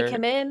will take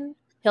him in,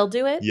 he'll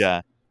do it.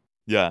 Yeah.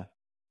 Yeah.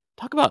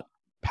 Talk about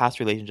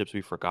past relationships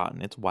we've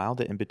forgotten. It's wild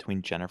that in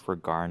between Jennifer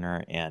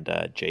Garner and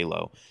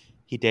J-Lo,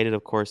 he dated,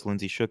 of course,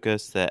 Lindsay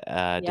Shookus, the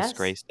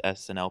disgraced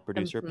SNL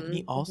producer, but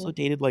he also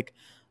dated like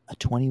a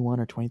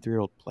 21 or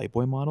 23-year-old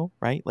Playboy model,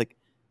 right? Like,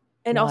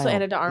 and also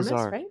Anna de Armas,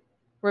 right?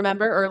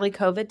 Remember early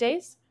COVID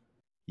days?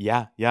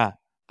 Yeah.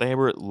 They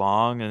were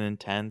long and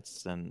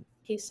intense, and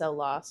he's so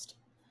lost.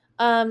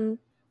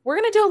 We're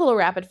gonna do a little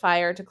rapid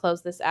fire to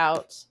close this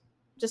out.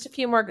 Just a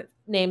few more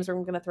names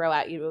we're gonna throw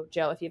at you,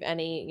 Joe, if you have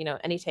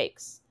any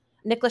takes.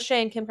 Nick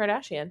Lachey and Kim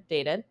Kardashian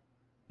dated.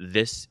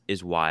 This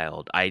is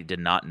wild. I did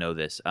not know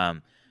this.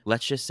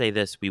 Let's just say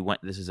this.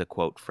 This is a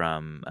quote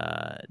from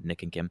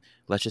Nick and Kim.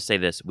 Let's just say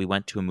this. We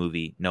went to a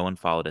movie. No one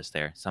followed us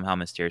there. Somehow,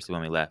 mysteriously,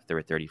 when we left, there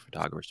were 30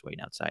 photographers waiting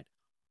outside.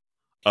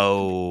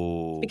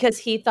 Oh. Because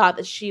he thought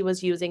that she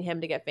was using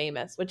him to get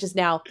famous, which is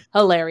now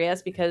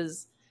hilarious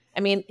because, I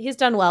mean, he's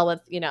done well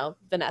with,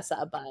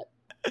 Vanessa,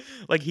 but.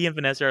 Like, he and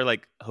Vanessa are,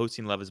 like,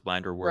 hosting Love is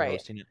Blind, or were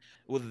hosting it.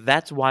 Well,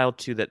 that's wild,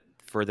 too, that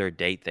for their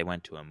date, they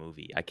went to a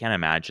movie. I can't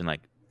imagine,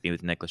 like, being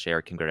with Nick Lachey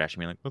or Kim Kardashian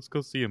being like, let's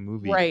go see a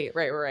movie.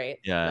 Right.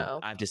 Yeah. No.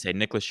 I have to say,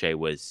 Nick Lachey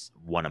was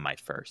one of my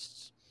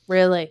firsts.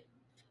 Really?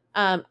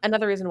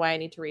 Another reason why I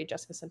need to read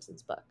Jessica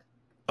Simpson's book.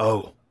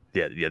 Oh,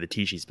 yeah, the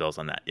tea she spills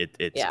on that.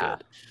 It's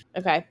good.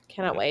 Okay,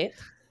 cannot wait.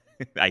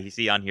 I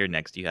see on here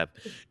next you have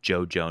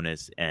Joe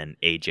Jonas and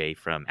AJ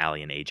from Ally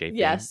and AJ fame.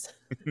 Yes.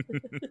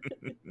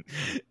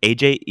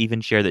 AJ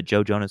even shared that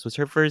Joe Jonas was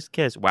her first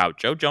kiss. Wow,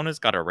 Joe Jonas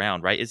got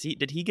around, right?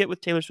 Did he get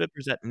with Taylor Swift or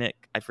is that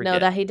Nick? I forget. No,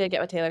 that he did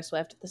get with Taylor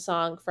Swift. The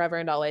song Forever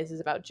and Always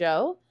is about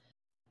Joe.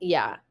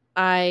 Yeah.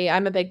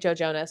 I'm a big Joe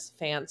Jonas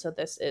fan, so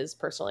this is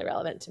personally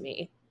relevant to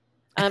me.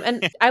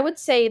 And I would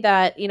say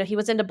that, he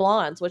was into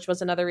blondes, which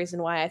was another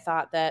reason why I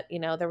thought that,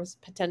 there was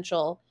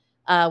potential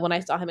when I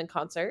saw him in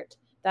concert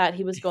that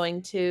he was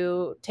going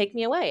to take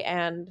me away.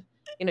 And,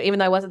 even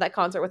though I wasn't at that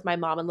concert with my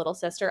mom and little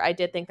sister, I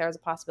did think there was a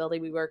possibility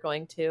we were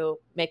going to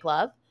make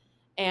love.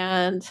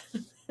 And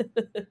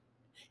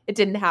it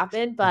didn't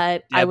happen,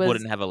 but Deb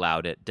wouldn't have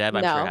allowed it. Deb,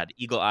 I'm No. sure, had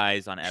eagle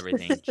eyes on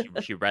everything.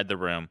 She read the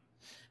room.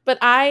 But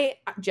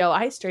Joe,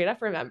 I straight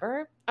up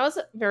remember I was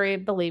a very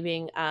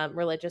believing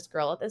religious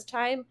girl at this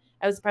time.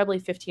 I was probably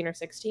 15 or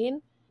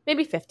 16,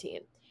 maybe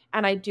 15.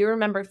 And I do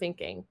remember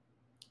thinking,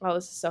 oh,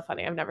 this is so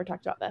funny. I've never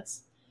talked about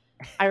this.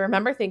 I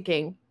remember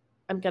thinking,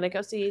 I'm going to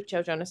go see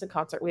Joe Jonas in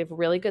concert. We have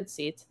really good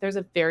seats. There's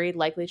a very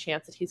likely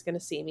chance that he's going to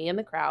see me in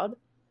the crowd.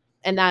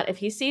 And that if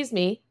he sees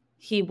me,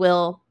 he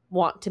will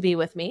want to be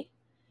with me.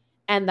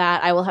 And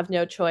that I will have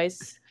no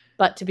choice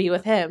but to be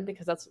with him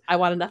because I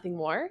wanted nothing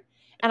more.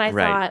 And I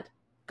thought,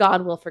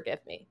 God will forgive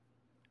me.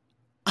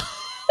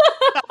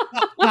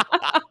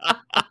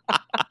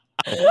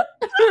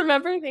 I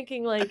remember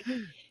thinking, like,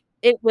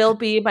 it will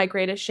be my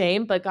greatest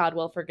shame, but God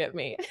will forgive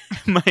me.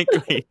 My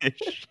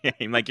greatest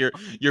shame. Like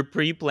you're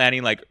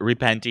pre-planning, like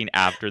repenting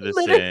after the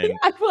Literally,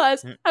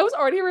 sin. I was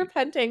already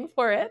repenting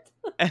for it.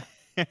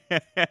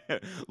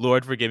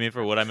 Lord, forgive me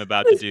for what I'm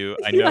about to do.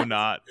 I know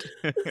not.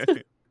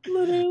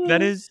 Literally.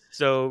 That is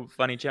so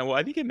funny, Chan. Well,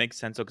 I think it makes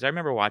sense because I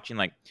remember watching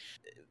like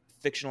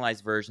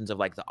fictionalized versions of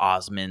like the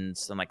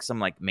Osmonds and like some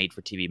like made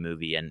for TV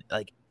movie, and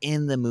like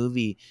in the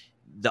movie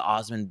the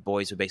Osmond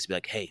boys would basically be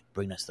like, hey,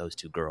 bring us those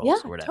two girls. Yeah,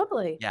 or whatever.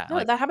 totally. Yeah, no,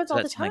 like, that happens so all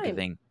the that's time. like a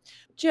thing.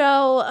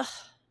 Joe,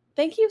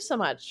 thank you so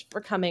much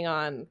for coming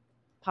on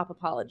Pop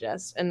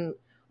Apologist and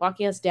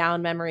walking us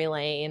down memory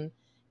lane.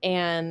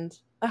 And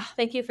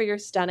thank you for your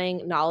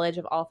stunning knowledge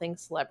of all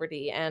things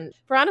celebrity and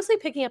for honestly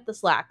picking up the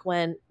slack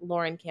when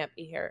Lauren can't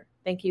be here.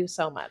 Thank you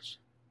so much.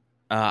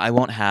 I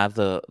won't have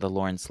the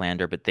Lauren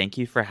slander, but thank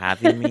you for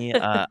having me.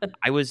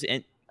 I was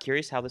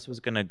curious how this was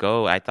going to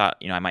go. I thought,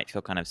 I might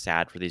feel kind of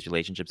sad for these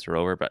relationships are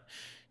over, but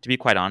to be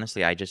quite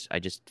honestly, I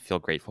just feel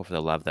grateful for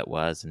the love that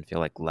was and feel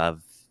like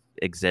love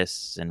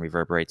exists and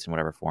reverberates in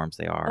whatever forms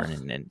they are.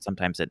 And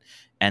sometimes it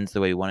ends the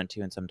way we want it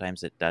to, and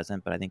sometimes it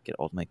doesn't, but I think it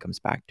ultimately comes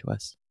back to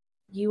us.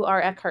 You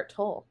are Eckhart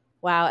Tolle.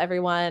 Wow,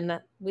 everyone.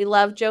 We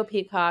love Joe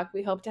Peacock.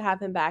 We hope to have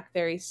him back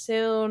very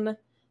soon.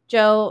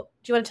 Joe,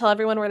 do you want to tell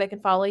everyone where they can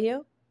follow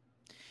you?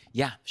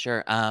 Yeah,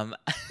 sure. On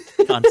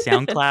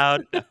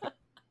SoundCloud,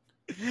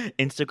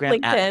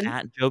 Instagram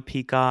at Joe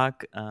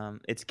Peacock.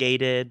 It's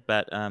gated,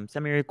 but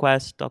send me a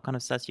request. I'll kind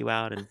of suss you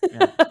out. And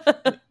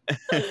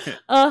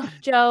oh,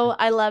 Joe,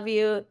 I love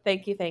you.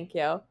 Thank you. Thank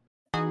you.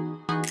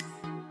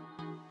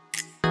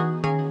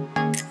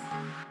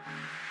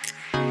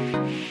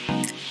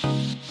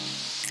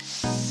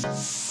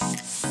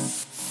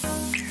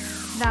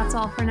 That's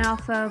all for now,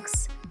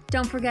 folks.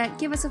 Don't forget,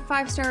 give us a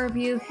 5-star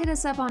review, hit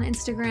us up on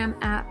Instagram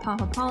at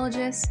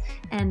PopApologists,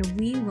 and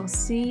we will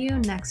see you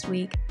next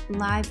week,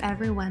 live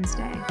every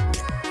Wednesday.